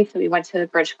travel space. So we went to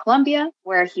British Columbia,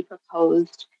 where he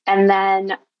proposed. And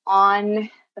then on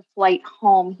the flight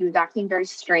home, he was acting very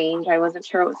strange. I wasn't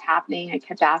sure what was happening. I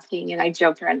kept asking, and I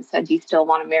joked around and said, "Do you still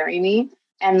want to marry me?"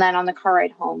 And then on the car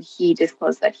ride home, he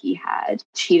disclosed that he had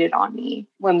cheated on me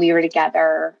when we were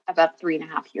together about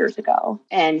 3.5 years ago.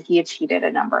 And he had cheated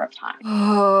a number of times.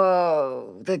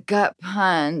 Oh, the gut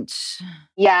punch.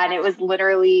 Yeah, and it was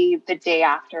literally the day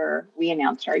after we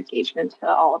announced our engagement to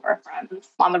all of our friends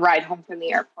on the ride home from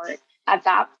the airport. At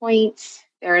that point,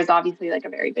 there was obviously like a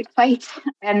very big fight.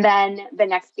 And then the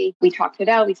next day we talked it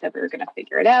out. We said we were going to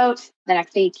figure it out. The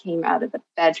next day he came out of the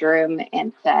bedroom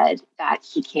and said that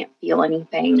he can't feel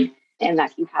anything and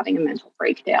that he's having a mental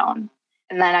breakdown.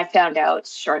 And then I found out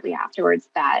shortly afterwards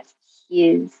that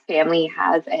his family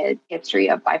has a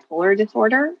history of bipolar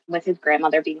disorder, with his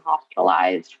grandmother being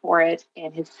hospitalized for it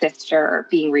and his sister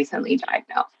being recently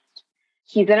diagnosed.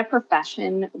 He's in a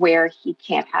profession where he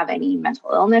can't have any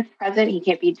mental illness present. He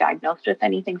can't be diagnosed with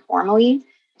anything formally,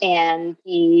 and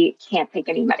he can't take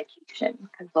any medication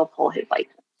because they'll pull his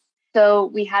license. So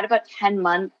we had about 10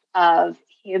 months of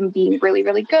him being really,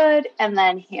 really good, and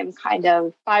then him kind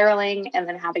of spiraling and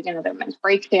then having another mental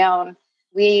breakdown.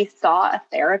 We saw a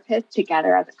therapist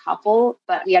together as a couple,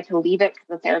 but we had to leave it because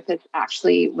the therapist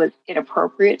actually was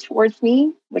inappropriate towards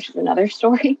me, which is another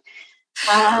story.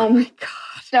 Oh my God.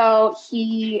 So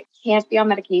he can't be on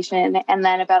medication. And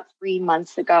then about 3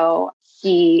 months ago,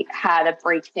 he had a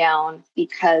breakdown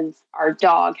because our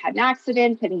dog had an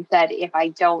accident. And he said, if I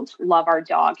don't love our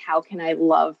dog, how can I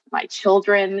love my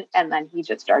children? And then he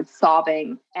just started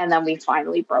sobbing. And then we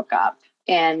finally broke up.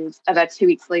 And about 2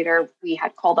 weeks later, we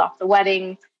had called off the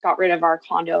wedding, got rid of our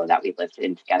condo that we lived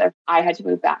in together. I had to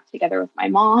move back together with my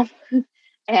mom.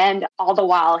 And all the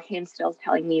while, him still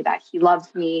telling me that he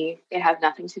loves me. It has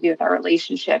nothing to do with our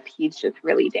relationship. He's just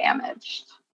really damaged.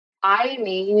 I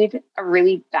made a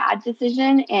really bad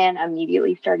decision and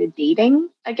immediately started dating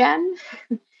again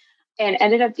and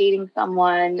ended up dating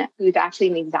someone who's actually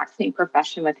in the exact same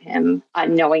profession with him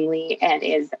unknowingly and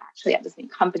is actually at the same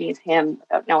company as him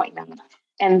without knowing them.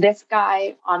 And this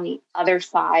guy on the other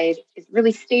side is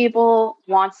really stable,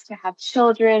 wants to have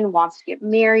children, wants to get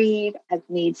married, has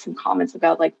made some comments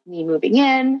about like me moving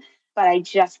in, but I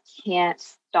just can't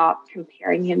stop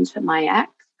comparing him to my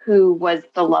ex, who was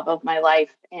the love of my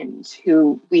life and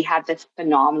who we had this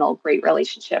phenomenal, great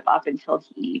relationship up until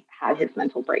he had his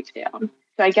mental breakdown.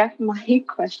 So I guess my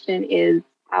question is,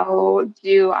 how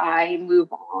do I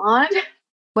move on?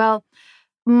 Well,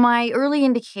 my early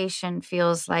indication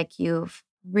feels like you've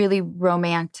really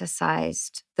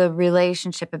romanticized the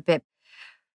relationship a bit.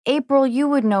 April, you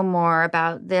would know more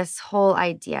about this whole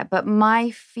idea, but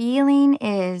my feeling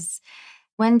is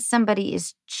when somebody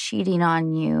is cheating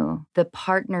on you, the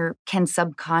partner can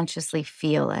subconsciously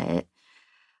feel it.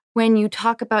 When you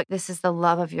talk about this is the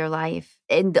love of your life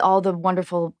and all the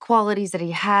wonderful qualities that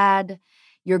he had,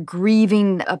 you're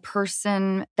grieving a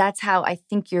person. That's how I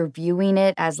think you're viewing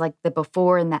it, as like the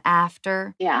before and the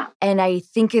after. Yeah. And I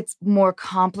think it's more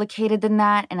complicated than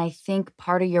that. And I think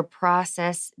part of your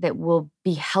process that will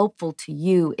be helpful to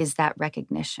you is that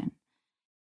recognition.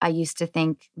 I used to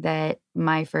think that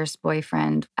my first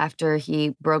boyfriend, after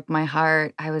he broke my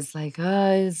heart, I was like,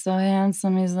 oh, he's so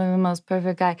handsome. He's like the most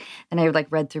perfect guy. And I like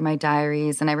read through my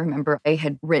diaries, and I remember I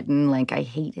had written like, I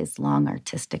hate his long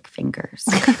artistic fingers.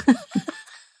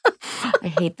 I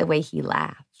hate the way he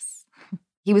laughs.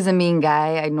 He was a mean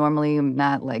guy. I normally am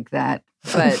not like that,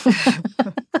 but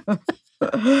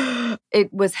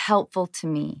it was helpful to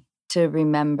me to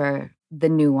remember the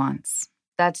nuance.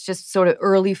 That's just sort of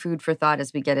early food for thought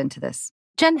as we get into this.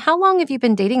 Jen, how long have you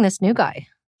been dating this new guy?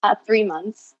 3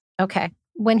 months. Okay.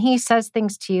 When he says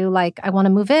things to you like, I want to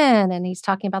move in, and he's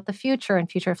talking about the future and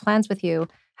future plans with you,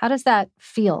 how does that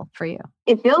feel for you?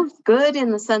 It feels good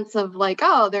in the sense of like,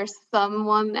 oh, there's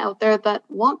someone out there that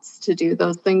wants to do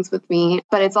those things with me.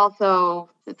 But it's also,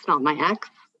 it's not my ex,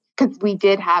 because we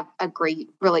did have a great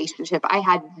relationship. I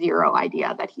had zero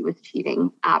idea that he was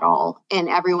cheating at all. And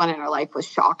everyone in our life was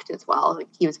shocked as well. Like,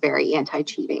 he was very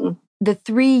anti-cheating. The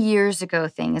 3 years ago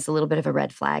thing is a little bit of a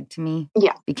red flag to me.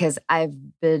 Yeah. Because I've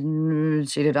been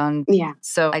cheated on. Yeah.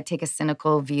 So I take a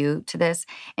cynical view to this.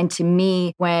 And to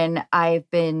me, when I've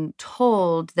been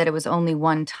told that it was only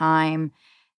one time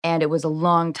and it was a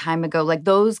long time ago, like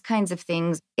those kinds of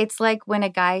things, it's like when a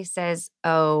guy says,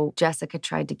 oh, Jessica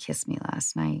tried to kiss me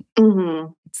last night.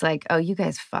 Mm-hmm. It's like, oh, you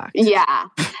guys fucked. Yeah.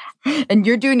 And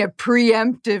you're doing a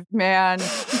preemptive, man.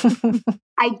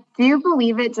 I do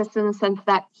believe it, just in the sense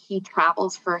that he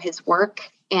travels for his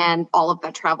work, and all of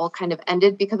that travel kind of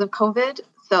ended because of COVID.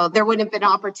 So there wouldn't have been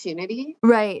opportunity.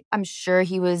 Right. I'm sure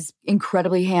he was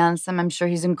incredibly handsome. I'm sure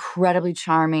he's incredibly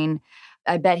charming.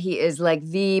 I bet he is like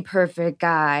the perfect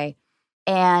guy.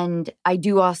 And I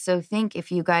do also think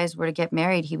if you guys were to get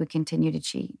married, he would continue to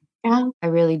cheat. Yeah. I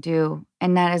really do.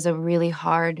 And that is a really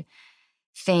hard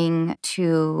thing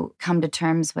to come to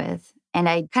terms with. And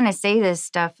I kind of say this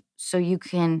stuff so you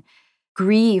can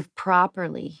grieve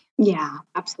properly. Yeah,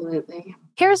 absolutely.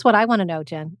 Here's what I want to know,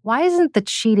 Jen. Why isn't the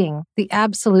cheating the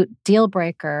absolute deal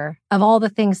breaker of all the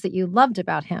things that you loved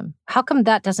about him? How come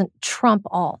that doesn't trump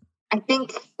all? I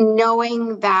think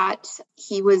knowing that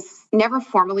he was never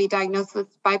formally diagnosed with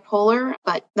bipolar,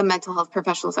 but the mental health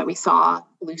professionals that we saw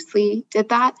loosely did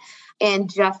that, and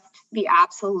just the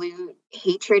absolute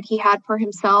hatred he had for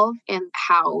himself and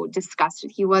how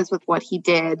disgusted he was with what he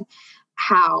did,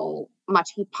 how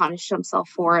much he punished himself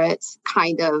for it,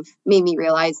 kind of made me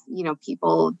realize, you know,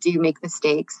 people do make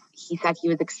mistakes. He said he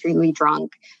was extremely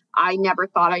drunk. I never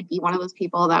thought I'd be one of those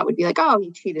people that would be like, oh,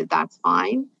 he cheated, that's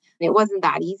fine. It wasn't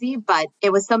that easy, but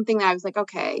it was something that I was like,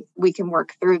 okay, we can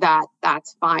work through that.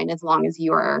 That's fine, as long as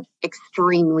you are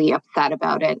extremely upset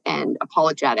about it and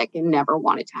apologetic and never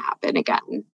want it to happen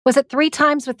again. Was it 3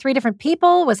 times with 3 different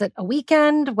people? Was it a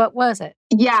weekend? What was it?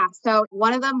 Yeah. So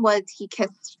one of them was he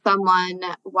kissed someone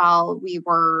while we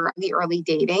were in the early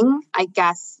dating. I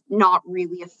guess not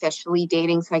really officially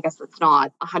dating. So I guess it's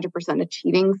not 100% a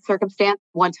cheating circumstance.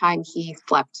 One time he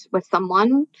slept with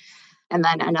someone. And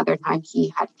then another time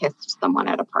he had kissed someone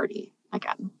at a party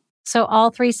again. So all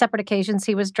 3 separate occasions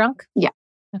he was drunk? Yeah.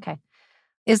 Okay.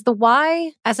 Is the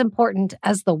why as important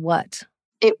as the what?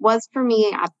 It was for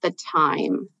me at the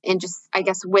time. And just, I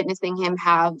guess, witnessing him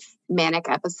have manic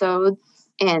episodes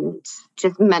and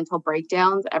just mental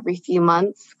breakdowns every few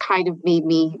months kind of made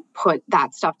me put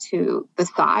that stuff to the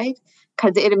side.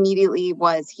 Because it immediately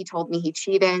was, he told me he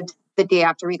cheated the day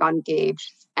after we got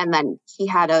engaged. And then he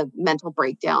had a mental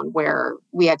breakdown where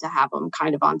we had to have him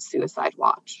kind of on suicide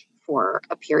watch for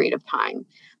a period of time.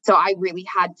 So I really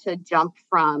had to jump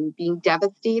from being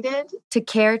devastated to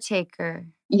caretaker.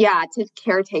 Yeah, to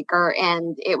caretaker.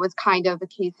 And it was kind of a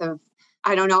case of,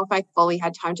 I don't know if I fully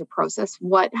had time to process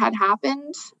what had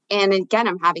happened. And again,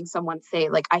 I'm having someone say,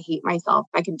 like, I hate myself.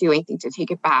 I can do anything to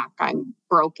take it back. I'm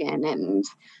broken and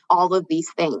all of these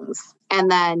things.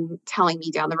 And then telling me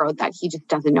down the road that he just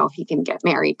doesn't know if he can get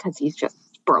married because he's just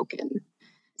broken.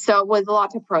 So it was a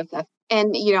lot to process.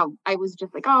 And, you know, I was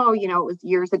just like, oh, you know, it was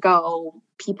years ago.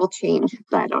 People change.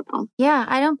 I don't know. Yeah,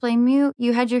 I don't blame you.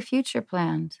 You had your future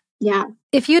planned. Yeah.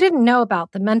 If you didn't know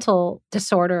about the mental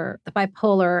disorder, the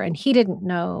bipolar, and he didn't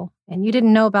know, and you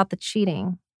didn't know about the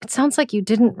cheating, it sounds like you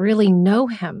didn't really know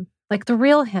him, like the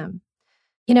real him.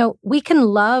 You know, we can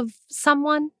love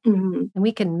someone and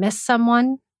we can miss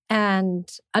someone and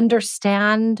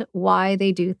understand why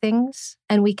they do things,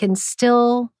 and we can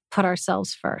still put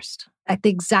ourselves first at the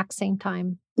exact same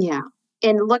time. Yeah.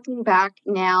 And looking back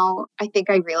now, I think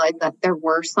I realized that there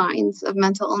were signs of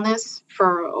mental illness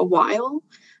for a while.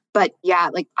 But yeah,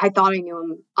 like I thought I knew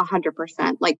him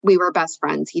 100%. Like we were best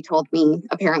friends. He told me,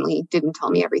 apparently didn't tell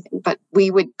me everything, but we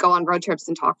would go on road trips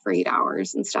and talk for 8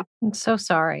 hours and stuff. I'm so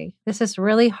sorry. This is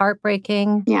really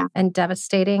heartbreaking and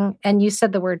devastating. And you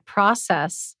said the word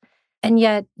process, and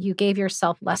yet you gave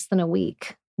yourself less than a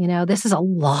week. You know, this is a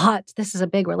lot. This is a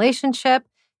big relationship.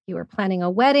 You were planning a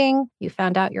wedding. You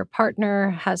found out your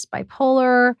partner has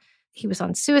bipolar. He was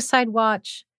on suicide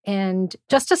watch. And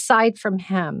just aside from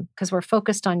him, because we're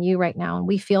focused on you right now and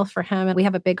we feel for him and we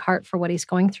have a big heart for what he's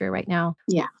going through right now.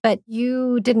 Yeah. But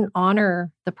you didn't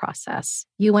honor the process.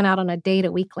 You went out on a date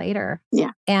a week later. Yeah.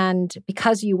 And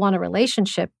because you want a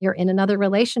relationship, you're in another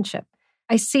relationship.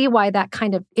 I see why that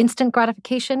kind of instant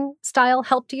gratification style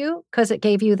helped you, because it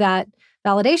gave you that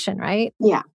validation, right?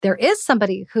 Yeah. There is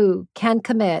somebody who can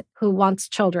commit, who wants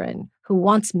children, who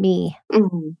wants me.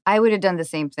 Mm-hmm. I would have done the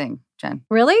same thing, Jen.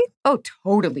 Really? Oh,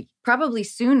 totally. Probably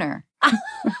sooner.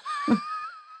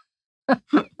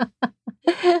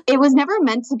 It was never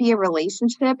meant to be a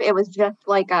relationship. It was just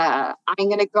like I'm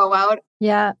going to go out.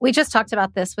 Yeah. We just talked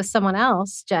about this with someone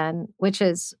else, Jen, which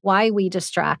is why we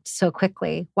distract so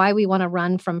quickly, why we want to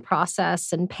run from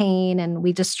process and pain, and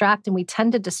we distract, and we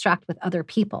tend to distract with other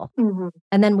people. Mm-hmm.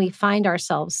 And then we find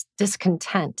ourselves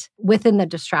discontent within the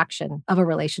distraction of a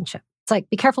relationship. It's like,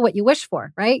 be careful what you wish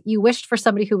for, right? You wished for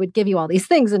somebody who would give you all these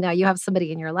things, and now you have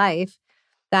somebody in your life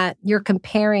that you're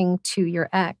comparing to your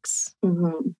ex.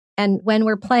 Mm-hmm. And when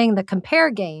we're playing the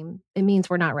compare game, it means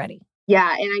we're not ready.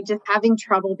 Yeah. And I'm just having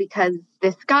trouble because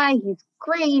this guy, he's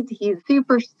great. He's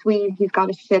super sweet. He's got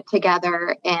his shit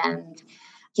together and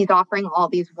he's offering all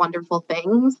these wonderful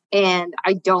things. And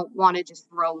I don't want to just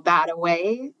throw that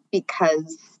away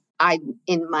because I'm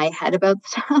in my head about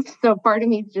stuff. So part of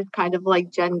me is just kind of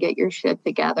like, Jen, get your shit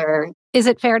together. Is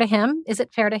it fair to him? Is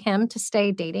it fair to him to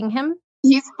stay dating him?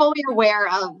 He's fully aware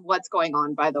of what's going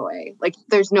on, by the way. Like,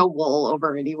 there's no wool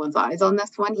over anyone's eyes on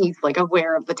this one. He's like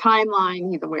aware of the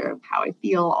timeline. He's aware of how I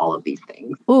feel, all of these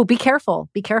things. Oh, be careful.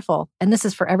 Be careful. And this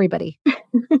is for everybody.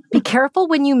 Be careful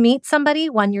when you meet somebody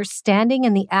when you're standing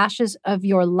in the ashes of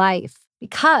your life,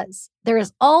 because there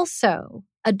is also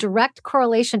a direct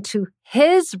correlation to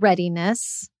his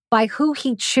readiness by who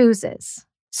he chooses.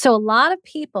 So a lot of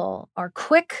people are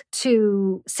quick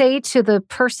to say to the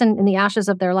person in the ashes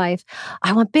of their life,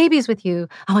 I want babies with you.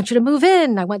 I want you to move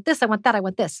in. I want this. I want that. I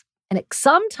want this. And it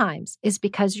sometimes is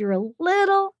because you're a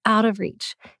little out of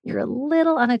reach. You're a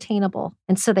little unattainable.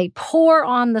 And so they pour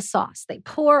on the sauce. They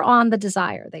pour on the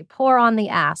desire. They pour on the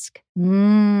ask.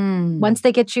 Once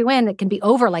they get you in, it can be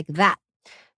over like that.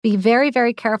 Be very,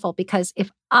 very careful, because if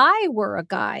I were a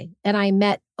guy and I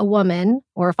met a woman,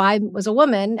 or if I was a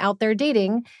woman out there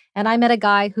dating and I met a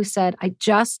guy who said, I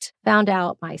just found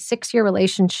out my 6-year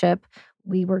relationship,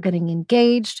 we were getting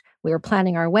engaged, we were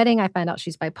planning our wedding, I found out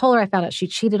she's bipolar, I found out she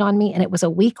cheated on me, and it was a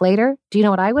week later, do you know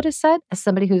what I would have said as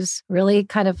somebody who's really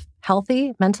kind of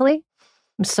healthy mentally?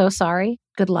 I'm so sorry.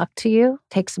 Good luck to you.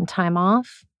 Take some time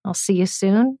off. I'll see you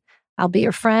soon. I'll be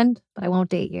your friend, but I won't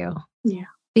date you. Yeah.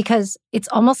 Because it's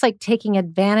almost like taking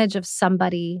advantage of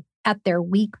somebody at their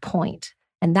weak point.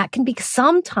 And that can be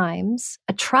sometimes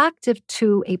attractive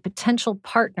to a potential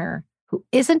partner who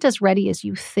isn't as ready as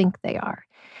you think they are.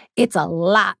 It's a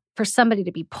lot for somebody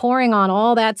to be pouring on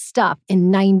all that stuff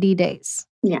in 90 days.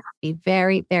 Yeah. Be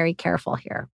very, very careful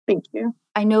here. Thank you.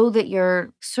 I know that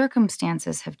your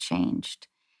circumstances have changed.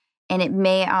 And it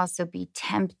may also be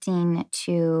tempting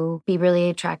to be really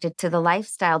attracted to the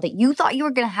lifestyle that you thought you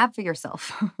were going to have for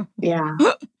yourself. Yeah.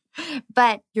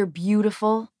 But you're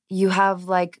beautiful. You have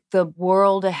like the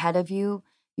world ahead of you.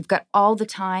 You've got all the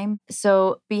time.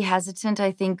 So be hesitant,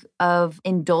 I think, of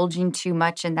indulging too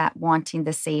much in that, wanting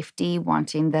the safety,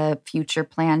 wanting the future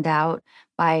planned out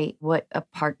by what a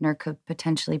partner could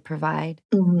potentially provide.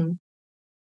 Mm-hmm.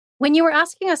 When you were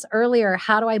asking us earlier,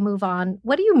 how do I move on?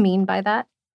 What do you mean by that?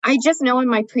 I just know in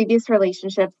my previous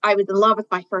relationships, I was in love with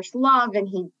my first love and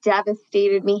he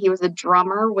devastated me. He was a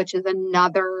drummer, which is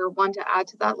another one to add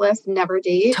to that list. Never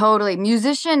date. Totally.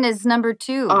 Musician is number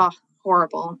 2. Oh,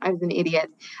 horrible. I was an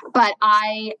idiot. But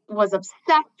I was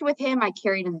obsessed with him. I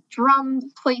carried his drums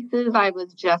places. I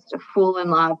was just a fool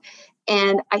in love.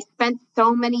 And I spent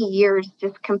so many years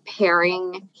just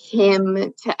comparing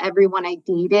him to everyone I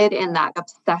dated, and that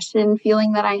obsession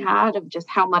feeling that I had of just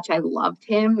how much I loved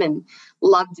him and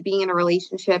loved being in a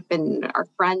relationship and our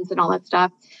friends and all that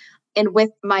stuff. And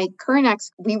with my current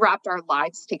ex, we wrapped our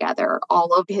lives together.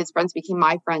 All of his friends became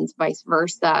my friends, vice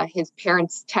versa. His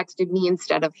parents texted me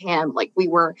instead of him. Like, we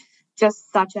were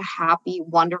just such a happy,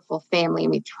 wonderful family.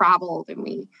 And we traveled and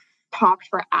we talked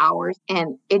for hours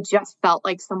and it just felt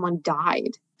like someone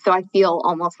died. So I feel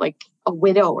almost like a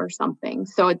widow or something.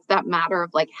 So it's that matter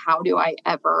of like, how do I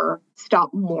ever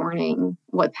stop mourning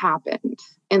what's happened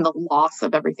and the loss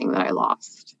of everything that I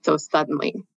lost so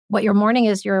suddenly? What you're mourning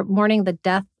is you're mourning the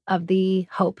death of the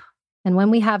hope. And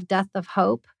when we have death of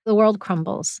hope, the world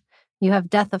crumbles. You have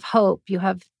death of hope. You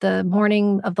have the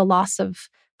mourning of the loss of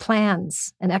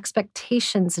plans and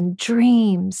expectations and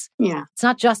dreams. Yeah. It's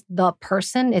not just the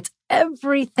person, it's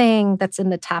everything that's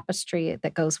in the tapestry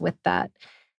that goes with that.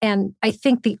 And I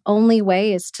think the only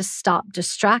way is to stop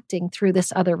distracting through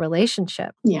this other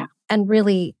relationship. Yeah. And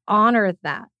really honor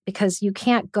that, because you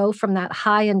can't go from that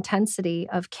high intensity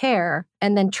of care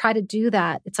and then try to do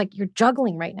that. It's like you're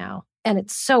juggling right now. And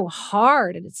it's so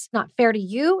hard, and it's not fair to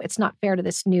you. It's not fair to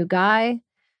this new guy.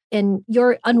 And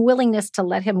your unwillingness to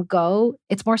let him go,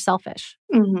 it's more selfish.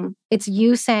 Mm-hmm. It's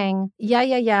you saying,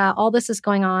 yeah, all this is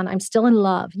going on. I'm still in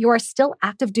love. You are still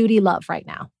active duty love right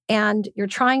now. And you're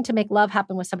trying to make love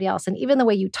happen with somebody else. And even the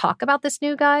way you talk about this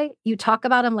new guy, you talk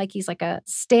about him like he's like a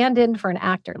stand-in for an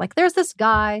actor. Like, there's this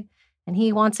guy and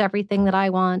he wants everything that I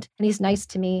want and he's nice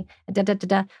to me.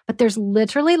 But there's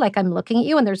literally, like, I'm looking at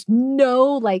you and there's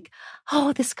no like,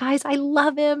 oh, this guy's, I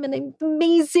love him and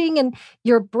amazing. And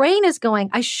your brain is going,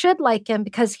 I should like him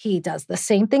because he does the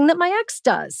same thing that my ex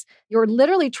does. You're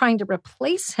literally trying to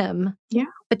replace him. Yeah.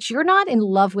 But you're not in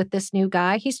love with this new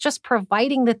guy. He's just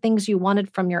providing the things you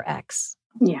wanted from your ex.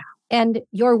 Yeah. And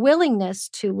your willingness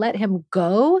to let him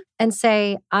go and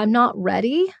say, I'm not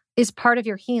ready, is part of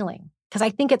your healing. Because I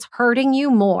think it's hurting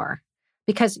you more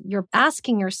because you're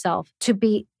asking yourself to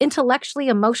be intellectually,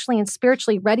 emotionally, and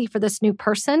spiritually ready for this new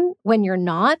person when you're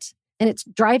not. And it's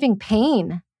driving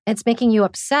pain. It's making you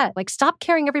upset. Like, stop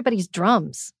carrying everybody's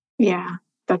drums. Yeah,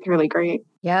 that's really great.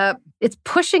 Yep. It's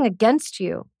pushing against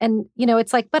you. And,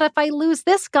 it's like, but if I lose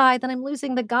this guy, then I'm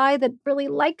losing the guy that really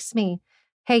likes me.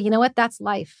 Hey, you know what? That's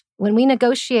life. When we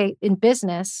negotiate in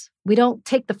business, we don't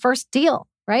take the first deal,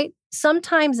 right?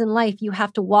 Sometimes in life, you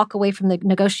have to walk away from the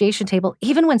negotiation table,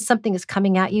 even when something is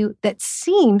coming at you that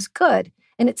seems good.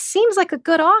 And it seems like a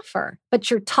good offer,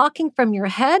 but you're talking from your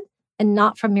head and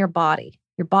not from your body.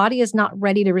 Your body is not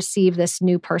ready to receive this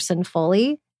new person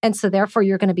fully. And so therefore,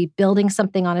 you're going to be building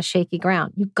something on a shaky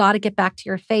ground. You've got to get back to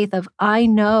your faith of, I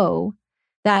know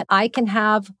that I can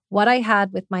have what I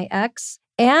had with my ex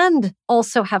and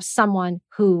also have someone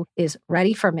who is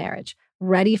ready for marriage,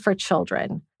 ready for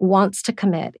children, wants to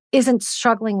commit, isn't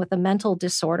struggling with a mental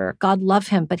disorder. God love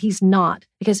him, but he's not,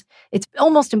 because it's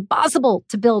almost impossible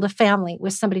to build a family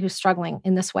with somebody who's struggling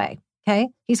in this way. Okay.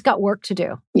 He's got work to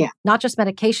do. Yeah. Not just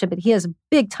medication, but he has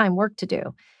big time work to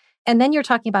do. And then you're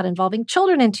talking about involving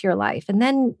children into your life. And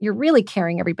then you're really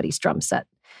carrying everybody's drum set.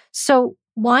 So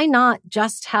why not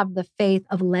just have the faith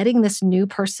of letting this new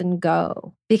person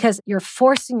go? Because you're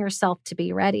forcing yourself to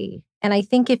be ready. And I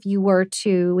think if you were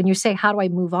to, when you say, how do I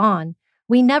move on?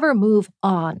 We never move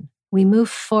on. We move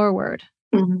forward.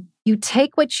 Mm-hmm. You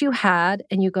take what you had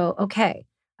and you go, okay,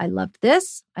 I loved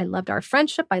this. I loved our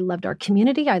friendship. I loved our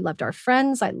community. I loved our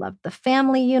friends. I loved the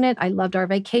family unit. I loved our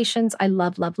vacations. I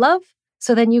love.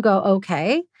 So then you go,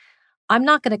 okay, I'm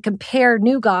not going to compare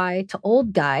new guy to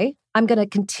old guy. I'm going to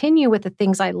continue with the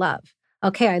things I love.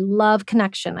 Okay, I love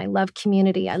connection. I love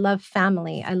community. I love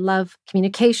family. I love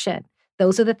communication.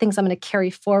 Those are the things I'm going to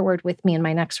carry forward with me in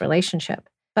my next relationship.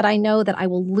 But I know that I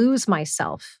will lose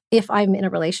myself if I'm in a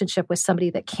relationship with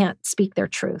somebody that can't speak their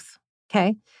truth.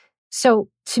 Okay. So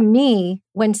to me,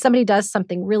 when somebody does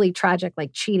something really tragic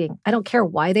like cheating, I don't care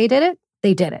why they did it.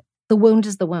 They did it. The wound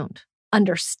is the wound.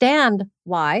 Understand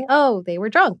why. Oh, they were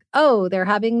drunk. Oh, they're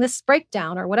having this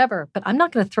breakdown or whatever. But I'm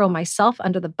not going to throw myself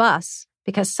under the bus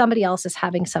because somebody else is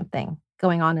having something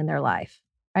going on in their life.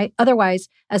 Right? Otherwise,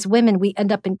 as women, we end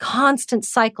up in constant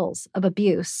cycles of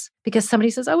abuse because somebody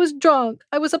says, I was drunk,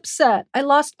 I was upset, I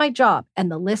lost my job. And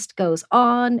the list goes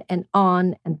on and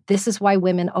on. And this is why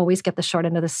women always get the short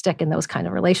end of the stick in those kind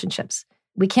of relationships.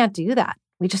 We can't do that.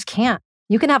 We just can't.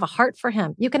 You can have a heart for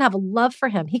him. You can have a love for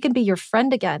him. He can be your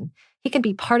friend again. He can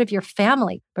be part of your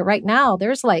family. But right now,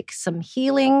 there's like some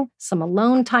healing, some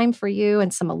alone time for you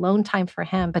and some alone time for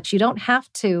him. But you don't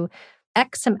have to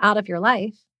X him out of your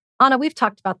life. Anna, we've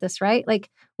talked about this, right?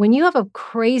 Like when you have a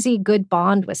crazy good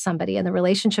bond with somebody and the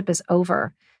relationship is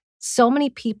over, so many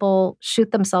people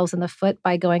shoot themselves in the foot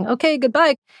by going, okay,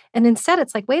 goodbye. And instead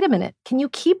it's like, wait a minute, can you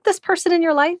keep this person in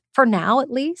your life for now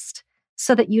at least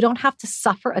so that you don't have to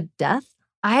suffer a death?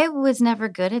 I was never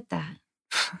good at that.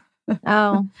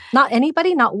 Oh, not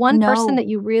anybody? Not one person that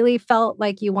you really felt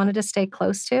like you wanted to stay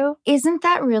close to? Isn't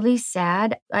that really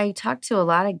sad? I talked to a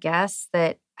lot of guests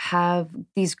that have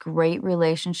these great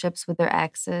relationships with their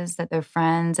exes, that they're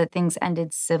friends, that things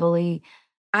ended civilly.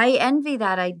 I envy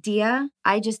that idea.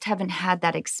 I just haven't had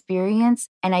that experience.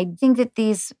 And I think that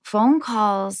these phone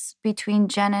calls between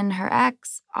Jen and her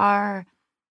ex are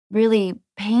really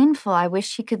painful. I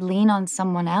wish he could lean on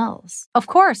someone else. Of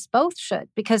course, both should,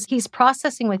 because he's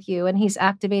processing with you and he's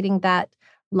activating that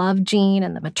love gene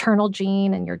and the maternal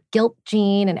gene and your guilt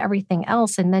gene and everything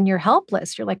else. And then you're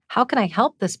helpless. You're like, how can I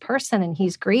help this person? And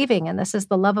he's grieving and this is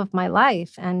the love of my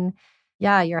life. And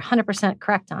yeah, you're 100%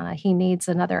 correct, Anna. He needs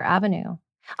another avenue.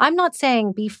 I'm not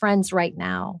saying be friends right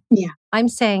now. Yeah. I'm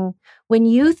saying when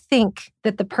you think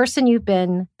that the person you've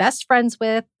been best friends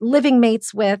with, living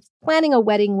mates with, planning a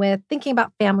wedding with, thinking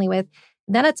about family with,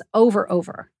 then it's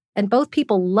over. And both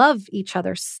people love each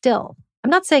other still. I'm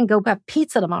not saying go have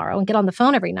pizza tomorrow and get on the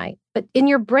phone every night, but in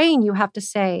your brain, you have to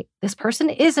say, this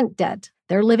person isn't dead.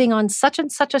 They're living on such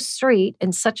and such a street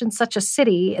in such and such a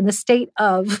city in the state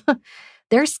of,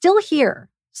 they're still here.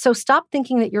 So stop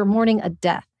thinking that you're mourning a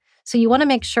death. So you want to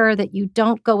make sure that you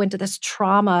don't go into this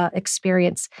trauma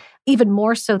experience even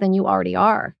more so than you already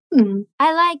are. Mm-hmm.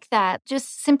 I like that.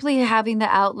 Just simply having the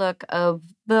outlook of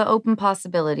the open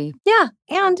possibility. Yeah.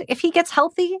 And if he gets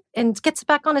healthy and gets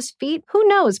back on his feet, who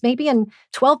knows? Maybe in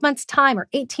 12 months' time or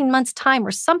 18 months' time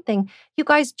or something, you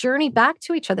guys journey back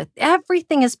to each other.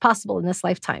 Everything is possible in this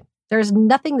lifetime. There is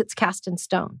nothing that's cast in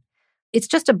stone. It's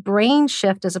just a brain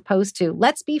shift as opposed to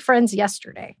let's be friends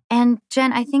yesterday. And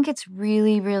Jen, I think it's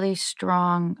really, really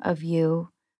strong of you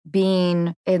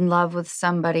being in love with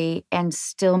somebody and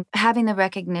still having the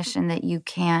recognition that you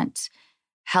can't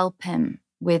help him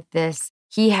with this.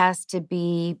 He has to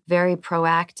be very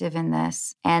proactive in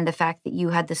this. And the fact that you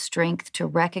had the strength to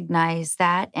recognize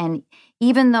that. And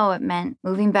even though it meant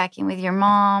moving back in with your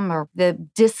mom or the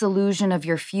disillusion of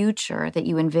your future that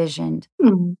you envisioned,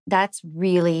 that's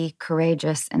really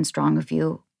courageous and strong of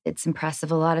you. It's impressive.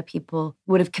 A lot of people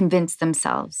would have convinced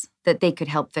themselves that they could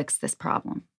help fix this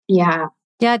problem. Yeah.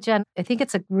 Yeah, Jen, I think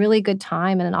it's a really good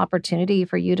time and an opportunity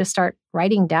for you to start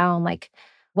writing down, like,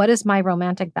 what is my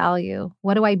romantic value?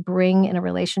 What do I bring in a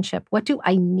relationship? What do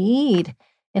I need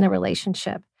in a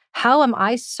relationship? How am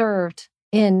I served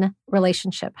in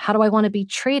relationship? How do I want to be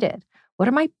treated? What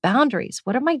are my boundaries?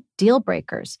 What are my deal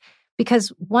breakers?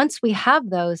 Because once we have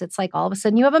those, it's like all of a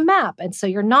sudden you have a map. And so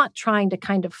you're not trying to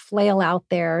kind of flail out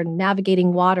there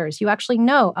navigating waters. You actually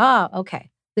know, okay,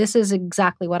 this is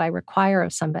exactly what I require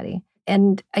of somebody.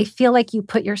 And I feel like you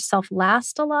put yourself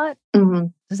last a lot. Mm-hmm.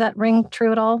 Does that ring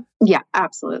true at all? Yeah,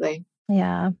 absolutely.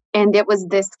 Yeah. And it was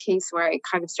this case where I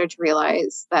kind of started to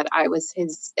realize that I was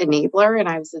his enabler and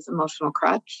I was his emotional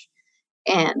crutch.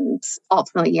 And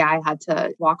ultimately, I had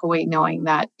to walk away knowing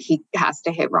that he has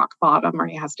to hit rock bottom or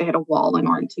he has to hit a wall in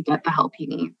order to get the help he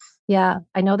needs. Yeah.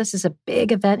 I know this is a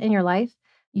big event in your life.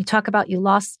 You talk about you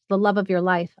lost the love of your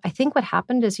life. I think what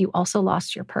happened is you also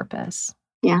lost your purpose.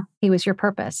 Yeah. He was your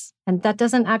purpose. And that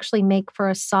doesn't actually make for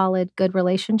a solid, good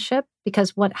relationship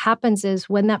because what happens is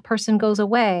when that person goes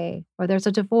away or there's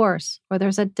a divorce or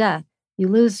there's a death, you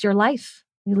lose your life.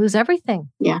 You lose everything.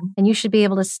 Yeah. And you should be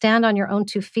able to stand on your own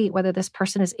 2 feet, whether this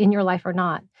person is in your life or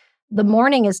not. The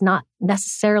mourning is not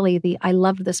necessarily the I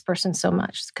loved this person so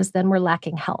much because then we're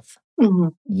lacking health. Mm-hmm.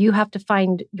 You have to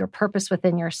find your purpose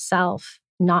within yourself,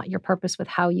 not your purpose with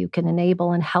how you can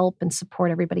enable and help and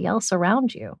support everybody else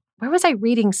around you. Where was I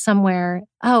reading somewhere?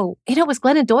 Oh, it was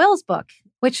Glennon Doyle's book,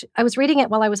 which I was reading it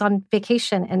while I was on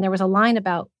vacation. And there was a line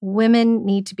about women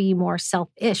need to be more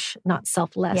selfish, not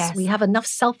selfless. Yes. We have enough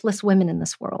selfless women in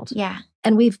this world. Yeah.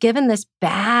 And we've given this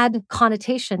bad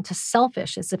connotation to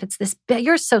selfish as if it's this,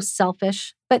 you're so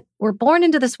selfish, but we're born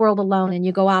into this world alone and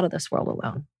you go out of this world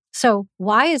alone. So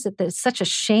why is it that it's such a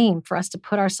shame for us to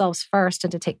put ourselves first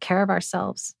and to take care of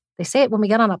ourselves? They say it when we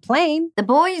get on a plane. The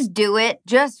boys do it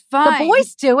just fine. The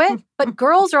boys do it, but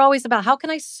girls are always about, how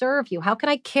can I serve you? How can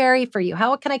I carry for you?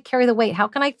 How can I carry the weight? How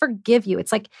can I forgive you?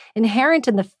 It's like inherent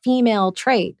in the female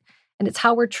trait, and it's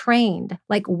how we're trained.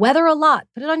 Like, weather a lot,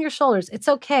 put it on your shoulders. It's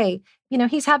okay.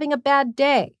 He's having a bad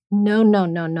day. No.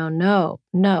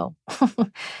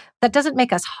 That doesn't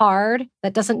make us hard.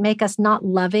 That doesn't make us not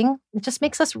loving. It just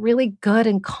makes us really good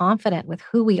and confident with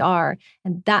who we are.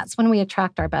 And that's when we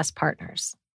attract our best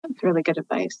partners. That's really good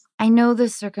advice. I know the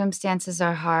circumstances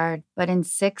are hard, but in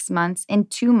 6 months, in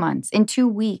 2 months, in 2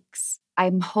 weeks,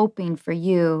 I'm hoping for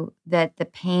you that the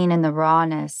pain and the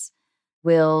rawness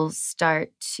will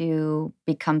start to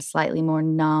become slightly more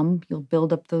numb. You'll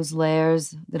build up those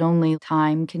layers that only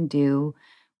time can do,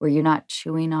 where you're not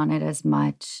chewing on it as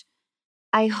much.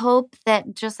 I hope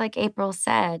that, just like April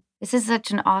said, this is such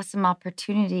an awesome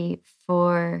opportunity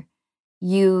for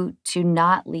you to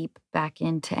not leap back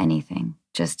into anything.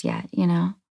 just yet, you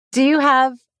know? Do you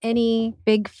have any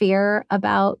big fear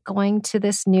about going to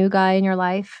this new guy in your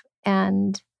life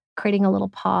and creating a little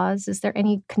pause? Is there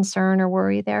any concern or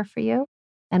worry there for you?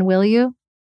 And will you?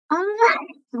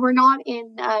 We're not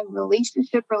in a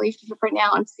relationship right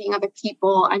now. I'm seeing other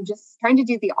people. I'm just trying to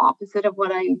do the opposite of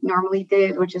what I normally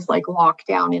did, which is like lock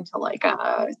down into like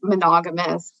a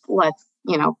monogamous, let's,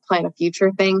 plan a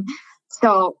future thing.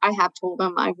 So I have told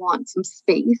him I want some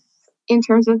space in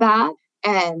terms of that.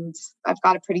 And I've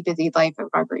got a pretty busy life.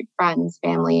 I've got great friends,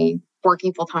 family,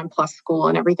 working full time plus school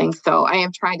and everything. So I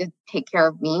am trying to take care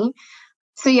of me.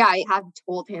 So yeah, I have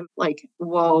told him like,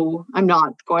 whoa, I'm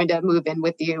not going to move in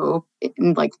with you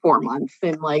in like 4 months.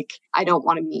 And like, I don't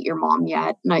want to meet your mom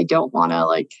yet. And I don't want to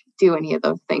like do any of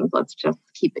those things. Let's just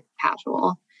keep it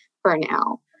casual for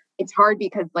now. It's hard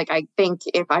because like, I think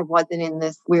if I wasn't in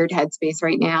this weird headspace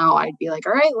right now, I'd be like,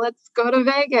 all right, let's go to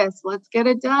Vegas. Let's get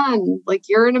it done. Like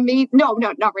you're an amazing, no,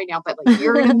 not right now, but like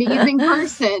you're an amazing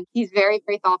person. He's very,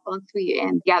 very thoughtful and sweet.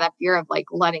 And yeah, that fear of like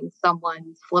letting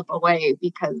someone slip away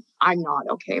because I'm not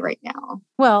okay right now.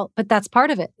 Well, but that's part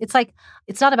of it. It's like,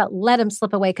 it's not about let him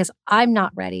slip away because I'm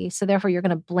not ready. So therefore you're going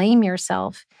to blame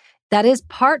yourself. That is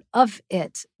part of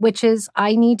it, which is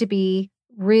I need to be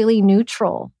really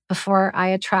neutral before I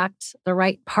attract the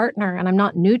right partner. And I'm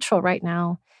not neutral right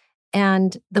now.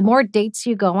 And the more dates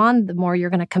you go on, the more you're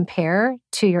going to compare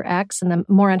to your ex and the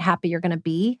more unhappy you're going to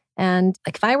be. And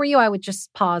like, if I were you, I would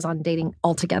just pause on dating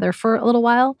altogether for a little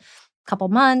while, a couple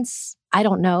months. I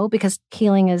don't know, because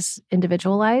healing is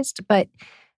individualized, but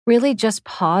really just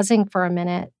pausing for a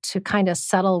minute to kind of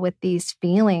settle with these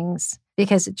feelings.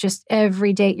 Because it's just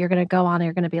every date you're going to go on,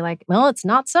 you're going to be like, well, it's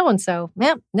not so-and-so.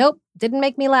 Nope, didn't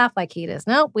make me laugh like he does.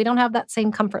 Nope, we don't have that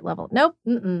same comfort level. Nope,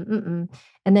 And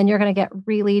then you're going to get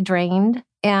really drained.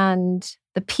 And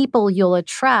the people you'll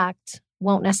attract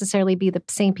won't necessarily be the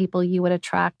same people you would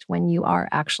attract when you are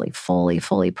actually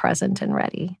fully present and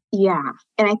ready. Yeah.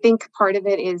 And I think part of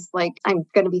it is like, I'm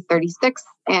going to be 36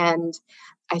 and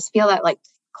I feel that like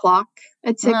clock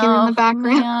a ticking in the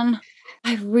background. Man.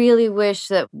 I really wish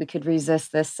that we could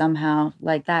resist this somehow,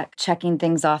 like that checking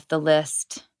things off the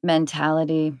list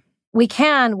mentality. We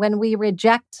can when we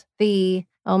reject the,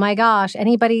 oh my gosh,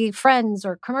 anybody, friends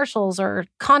or commercials or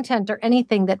content or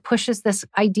anything that pushes this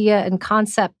idea and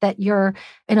concept that you're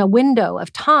in a window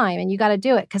of time and you got to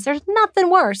do it. Because there's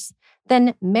nothing worse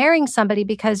than marrying somebody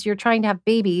because you're trying to have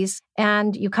babies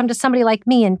and you come to somebody like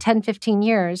me in 10, 15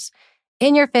 years,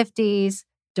 in your 50s,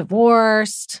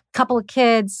 divorced, couple of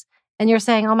kids, and you're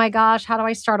saying, oh my gosh, how do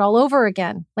I start all over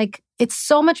again? Like, it's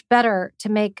so much better to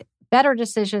make better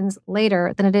decisions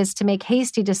later than it is to make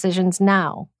hasty decisions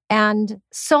now. And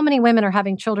so many women are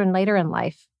having children later in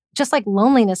life. Just like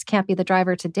loneliness can't be the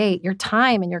driver to date, your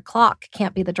time and your clock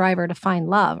can't be the driver to find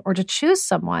love or to choose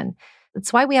someone.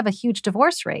 That's why we have a huge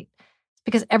divorce rate. It's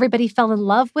because everybody fell in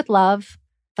love,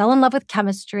 fell in love with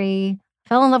chemistry,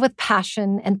 fell in love with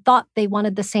passion, and thought they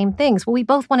wanted the same things. Well, we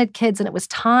both wanted kids and it was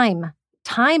time.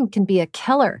 Time can be a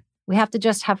killer. We have to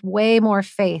just have way more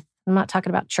faith. I'm not talking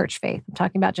about church faith. I'm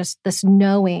talking about just this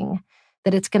knowing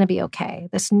that it's going to be okay.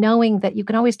 This knowing that you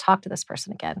can always talk to this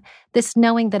person again. This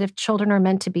knowing that if children are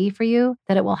meant to be for you,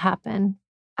 that it will happen.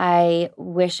 I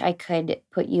wish I could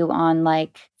put you on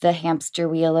like the hamster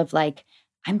wheel of like,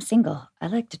 I'm single. I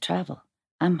like to travel.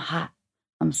 I'm hot.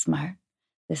 I'm smart.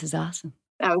 This is awesome.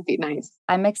 That would be nice.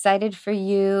 I'm excited for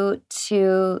you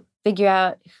to figure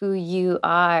out who you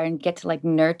are and get to like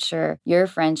nurture your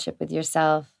friendship with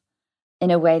yourself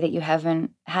in a way that you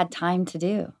haven't had time to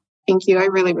do. Thank you. I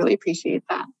really, really appreciate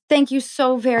that. Thank you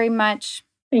so very much.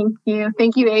 Thank you.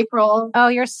 Thank you, April. Oh,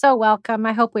 you're so welcome.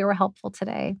 I hope we were helpful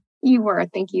today. You were.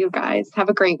 Thank you, guys. Have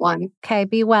a great one. Okay,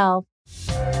 be well.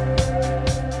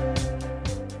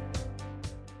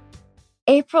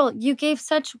 April, you gave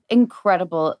such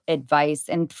incredible advice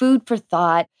and food for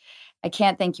thought. I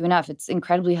can't thank you enough. It's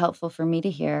incredibly helpful for me to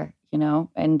hear,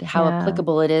 and how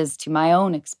applicable it is to my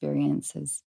own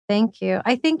experiences. Thank you.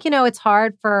 I think, it's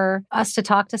hard for us to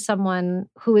talk to someone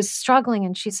who is struggling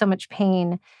and she's so much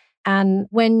pain. And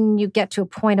when you get to a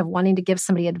point of wanting to give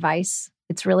somebody advice,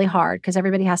 it's really hard because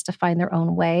everybody has to find their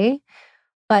own way.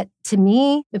 But to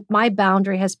me, if my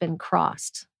boundary has been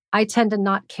crossed, I tend to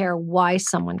not care why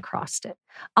someone crossed it.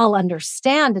 I'll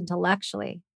understand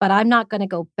intellectually, but I'm not going to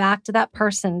go back to that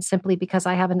person simply because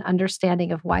I have an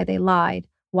understanding of why they lied,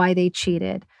 why they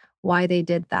cheated, why they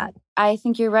did that. I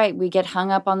think you're right. We get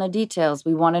hung up on the details.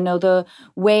 We want to know the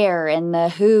where and the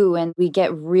who, and we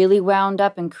get really wound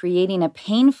up in creating a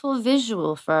painful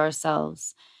visual for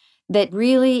ourselves that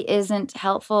really isn't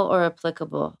helpful or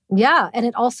applicable. Yeah. And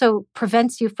it also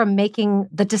prevents you from making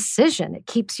the decision. It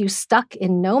keeps you stuck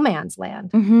in no man's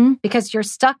land because you're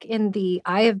stuck in the,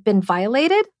 I have been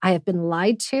violated, I have been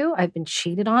lied to, I've been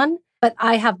cheated on, but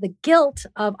I have the guilt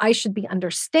of I should be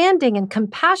understanding and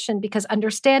compassion because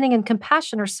understanding and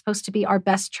compassion are supposed to be our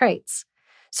best traits.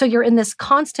 So you're in this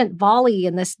constant volley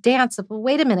and this dance of, well,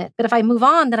 wait a minute, but if I move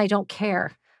on, then I don't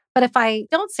care. But if I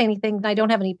don't say anything, then I don't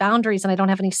have any boundaries and I don't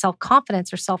have any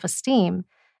self-confidence or self-esteem.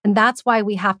 And that's why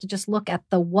we have to just look at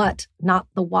the what, not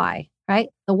the why, right?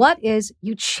 The what is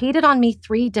you cheated on me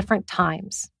 3 different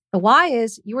times. The why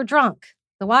is you were drunk.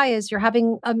 The why is you're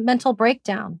having a mental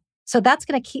breakdown. So that's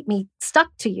going to keep me stuck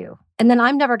to you. And then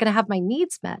I'm never going to have my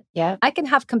needs met. Yeah. I can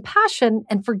have compassion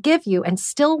and forgive you and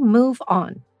still move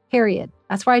on, period.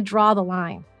 That's where I draw the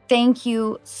line. Thank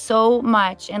you so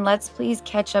much. And let's please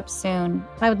catch up soon.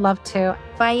 I would love to.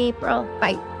 Bye, April.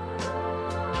 Bye.